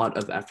lot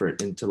of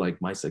effort into like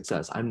my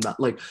success. I'm not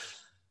like,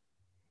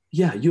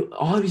 you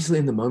obviously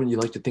in the moment you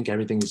like to think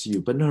everything is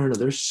you, but no.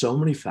 There's so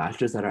many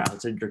factors that are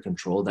outside your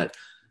control that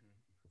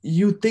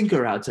you think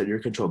are outside your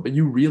control, but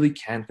you really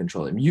can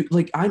control them. You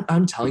like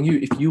I'm telling you,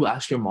 if you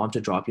ask your mom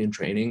to drop you in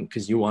training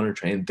because you want to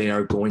train, they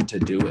are going to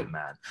do it,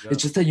 man. Yeah.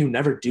 It's just that you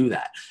never do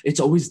that. It's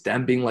always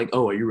them being like,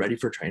 oh, are you ready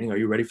for training? Are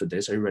you ready for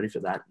this? Are you ready for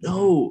that?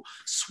 No,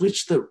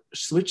 switch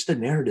the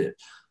narrative.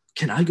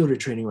 Can I go to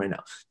training right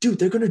now? Dude,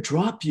 they're gonna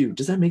drop you.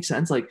 Does that make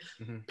sense? Like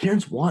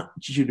parents want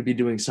you to be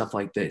doing stuff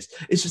like this.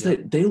 It's just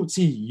that they don't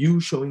see you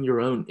showing your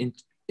own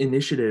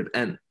initiative,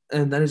 and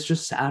then it's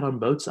just sad on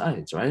both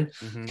sides, right?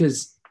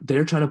 Because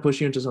they're trying to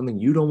push you into something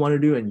you don't want to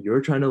do, and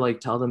you're trying to like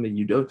tell them that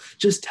you don't.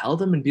 Just tell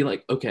them and be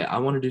like, okay, I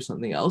want to do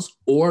something else,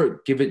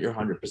 or give it your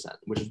 100%,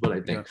 which is what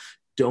I think.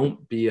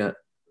 Don't be a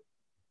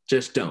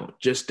just don't.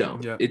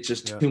 Yeah. It's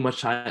just too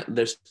much time.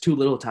 There's too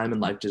little time in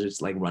life to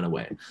just like run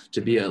away,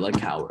 to be a like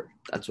coward.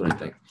 That's what I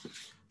think.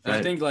 And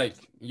I think like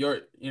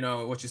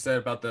what you said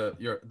about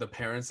the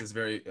parents is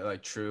very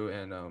like true.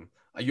 And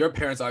your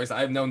parents, obviously,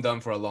 I've known them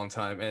for a long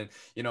time, and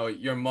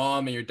your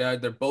mom and your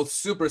dad, they're both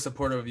super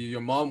supportive of you.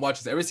 Your mom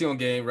watches every single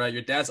game, right?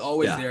 Your dad's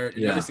always there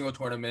in every single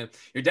tournament.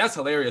 Your dad's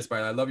hilarious, by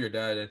the way. I love your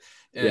dad,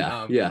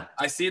 and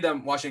I see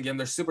them watching a game.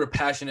 They're super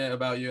passionate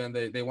about you, and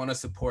they want to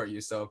support you.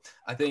 So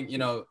I think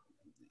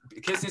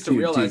kids need to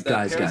realize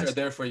that parents are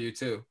there for you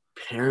too.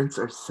 Parents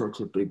are such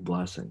a big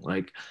blessing.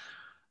 Like,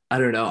 I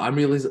don't know. I'm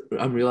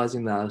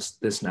realizing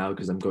this now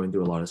because I'm going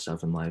through a lot of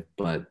stuff in life.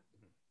 But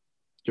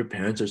your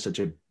parents are such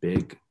a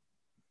big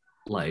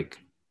like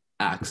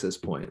access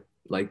point.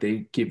 Like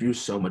they give you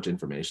so much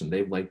information.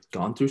 They've like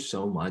gone through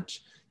so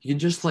much. You can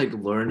just like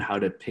learn how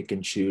to pick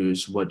and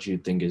choose what you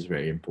think is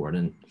very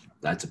important.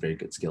 That's a very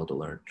good skill to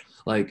learn.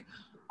 Like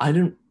I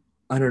don't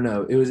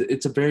know.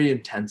 It's a very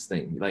intense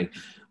thing. Like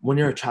when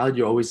you're a child,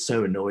 you're always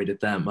so annoyed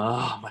at them.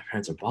 Oh, my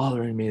parents are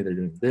bothering me. They're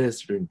doing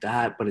this, they're doing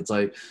that. But it's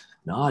like,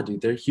 nah,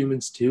 dude, they're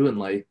humans too. And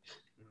like,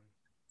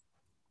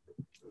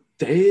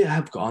 they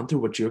have gone through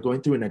what you're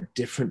going through in a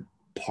different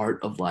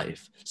part of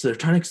life. So they're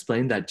trying to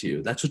explain that to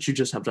you. That's what you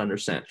just have to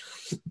understand.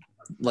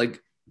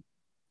 Like,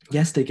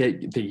 yes, they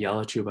yell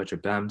at you about your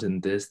badminton,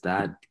 this,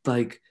 that.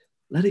 Like,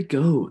 let it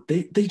go.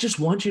 They just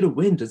want you to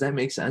win. Does that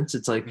make sense?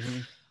 It's like,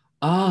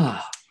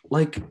 I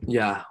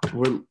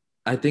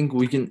think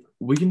we can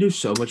do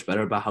so much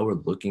better about how we're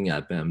looking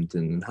at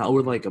badminton and how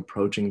we're like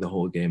approaching the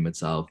whole game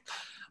itself.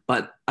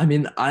 But I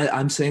mean,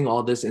 I'm saying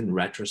all this in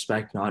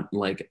retrospect, not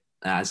like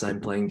as I'm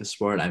playing the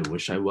sport. I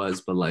wish I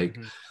was, but like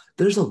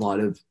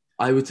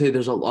I would say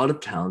there's a lot of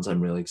talents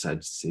I'm really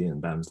excited to see in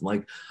badminton.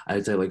 Like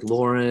I'd say like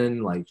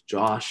Lauren, like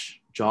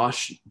Joshua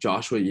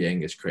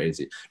Yang is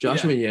crazy.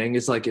 Joshua Yang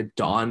is like if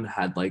Don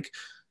had like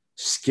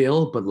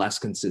skill but less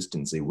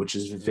consistency, which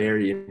is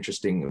very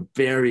interesting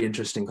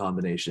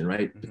combination,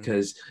 right?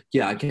 Because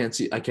I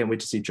can't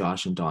wait to see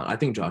Josh and Don. I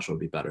think Josh will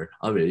be better.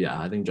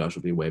 I think Josh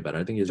will be way better.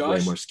 I think he has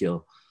way more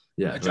skill.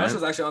 Josh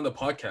was actually on the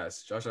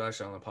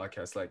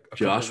podcast. Like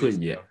Joshua,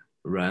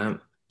 right?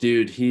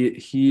 Dude,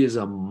 he is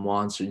a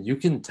monster. You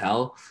can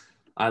tell.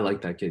 I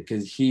like that kid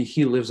because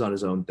he lives on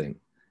his own thing.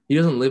 He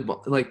doesn't live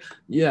like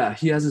he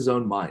has his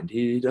own mind.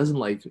 He doesn't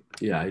like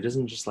he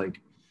doesn't just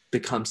like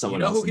become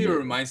someone else. Who he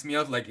reminds me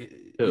of? Like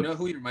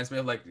who he reminds me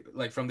of?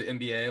 Like from the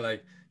NBA.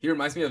 Like he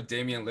reminds me of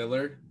Damian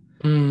Lillard.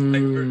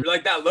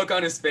 Like that look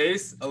on his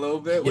face a little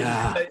bit.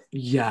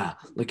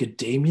 Like a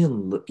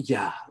Damian.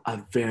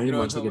 I very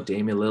much like a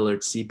Damian Lillard,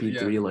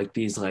 CP3. Like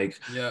these, like,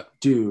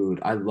 dude,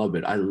 I love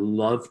it. I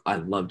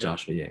love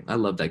Joshua Yang. I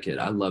love that kid.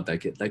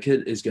 That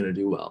kid is gonna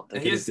do well.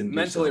 And he's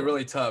mentally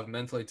really tough.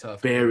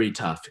 Very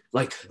tough.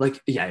 Like,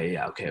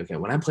 okay.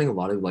 When I'm playing a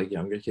lot of like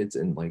younger kids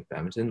in like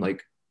badminton,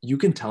 like you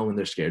can tell when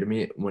they're scared of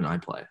me when I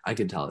play. I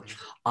can tell it.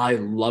 I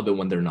love it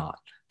when they're not.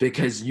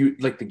 Because you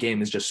like the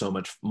game is just so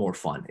much more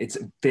fun. It's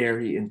a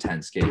very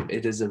intense game.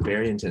 It is a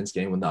very intense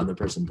game when the other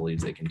person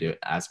believes they can do it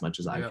as much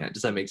as I can.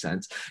 Does that make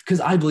sense?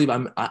 Because I believe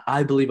I'm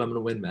gonna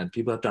win, man.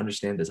 People have to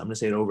understand this. I'm gonna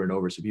say it over and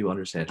over so people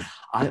understand.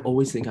 I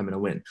always think I'm gonna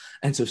win.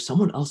 And so if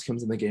someone else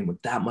comes in the game with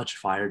that much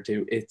fire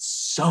too, it's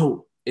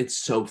so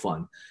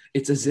fun.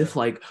 It's as if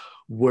like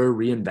we're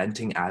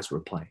reinventing as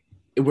we're playing.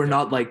 We're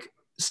not like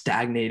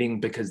stagnating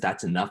because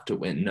that's enough to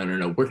win.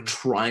 No. We're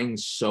trying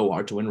so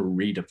hard to win.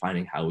 We're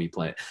redefining how we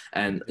play.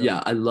 And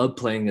I love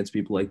playing against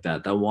people like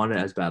that want it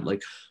as bad.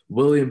 Like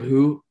William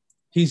Hu,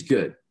 he's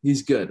good.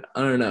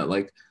 I don't know.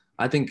 Like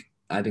I think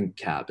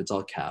Cap. It's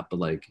all Cap, but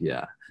like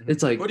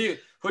it's like who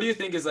do you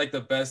think is like the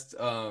best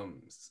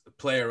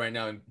player right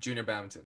now in junior badminton?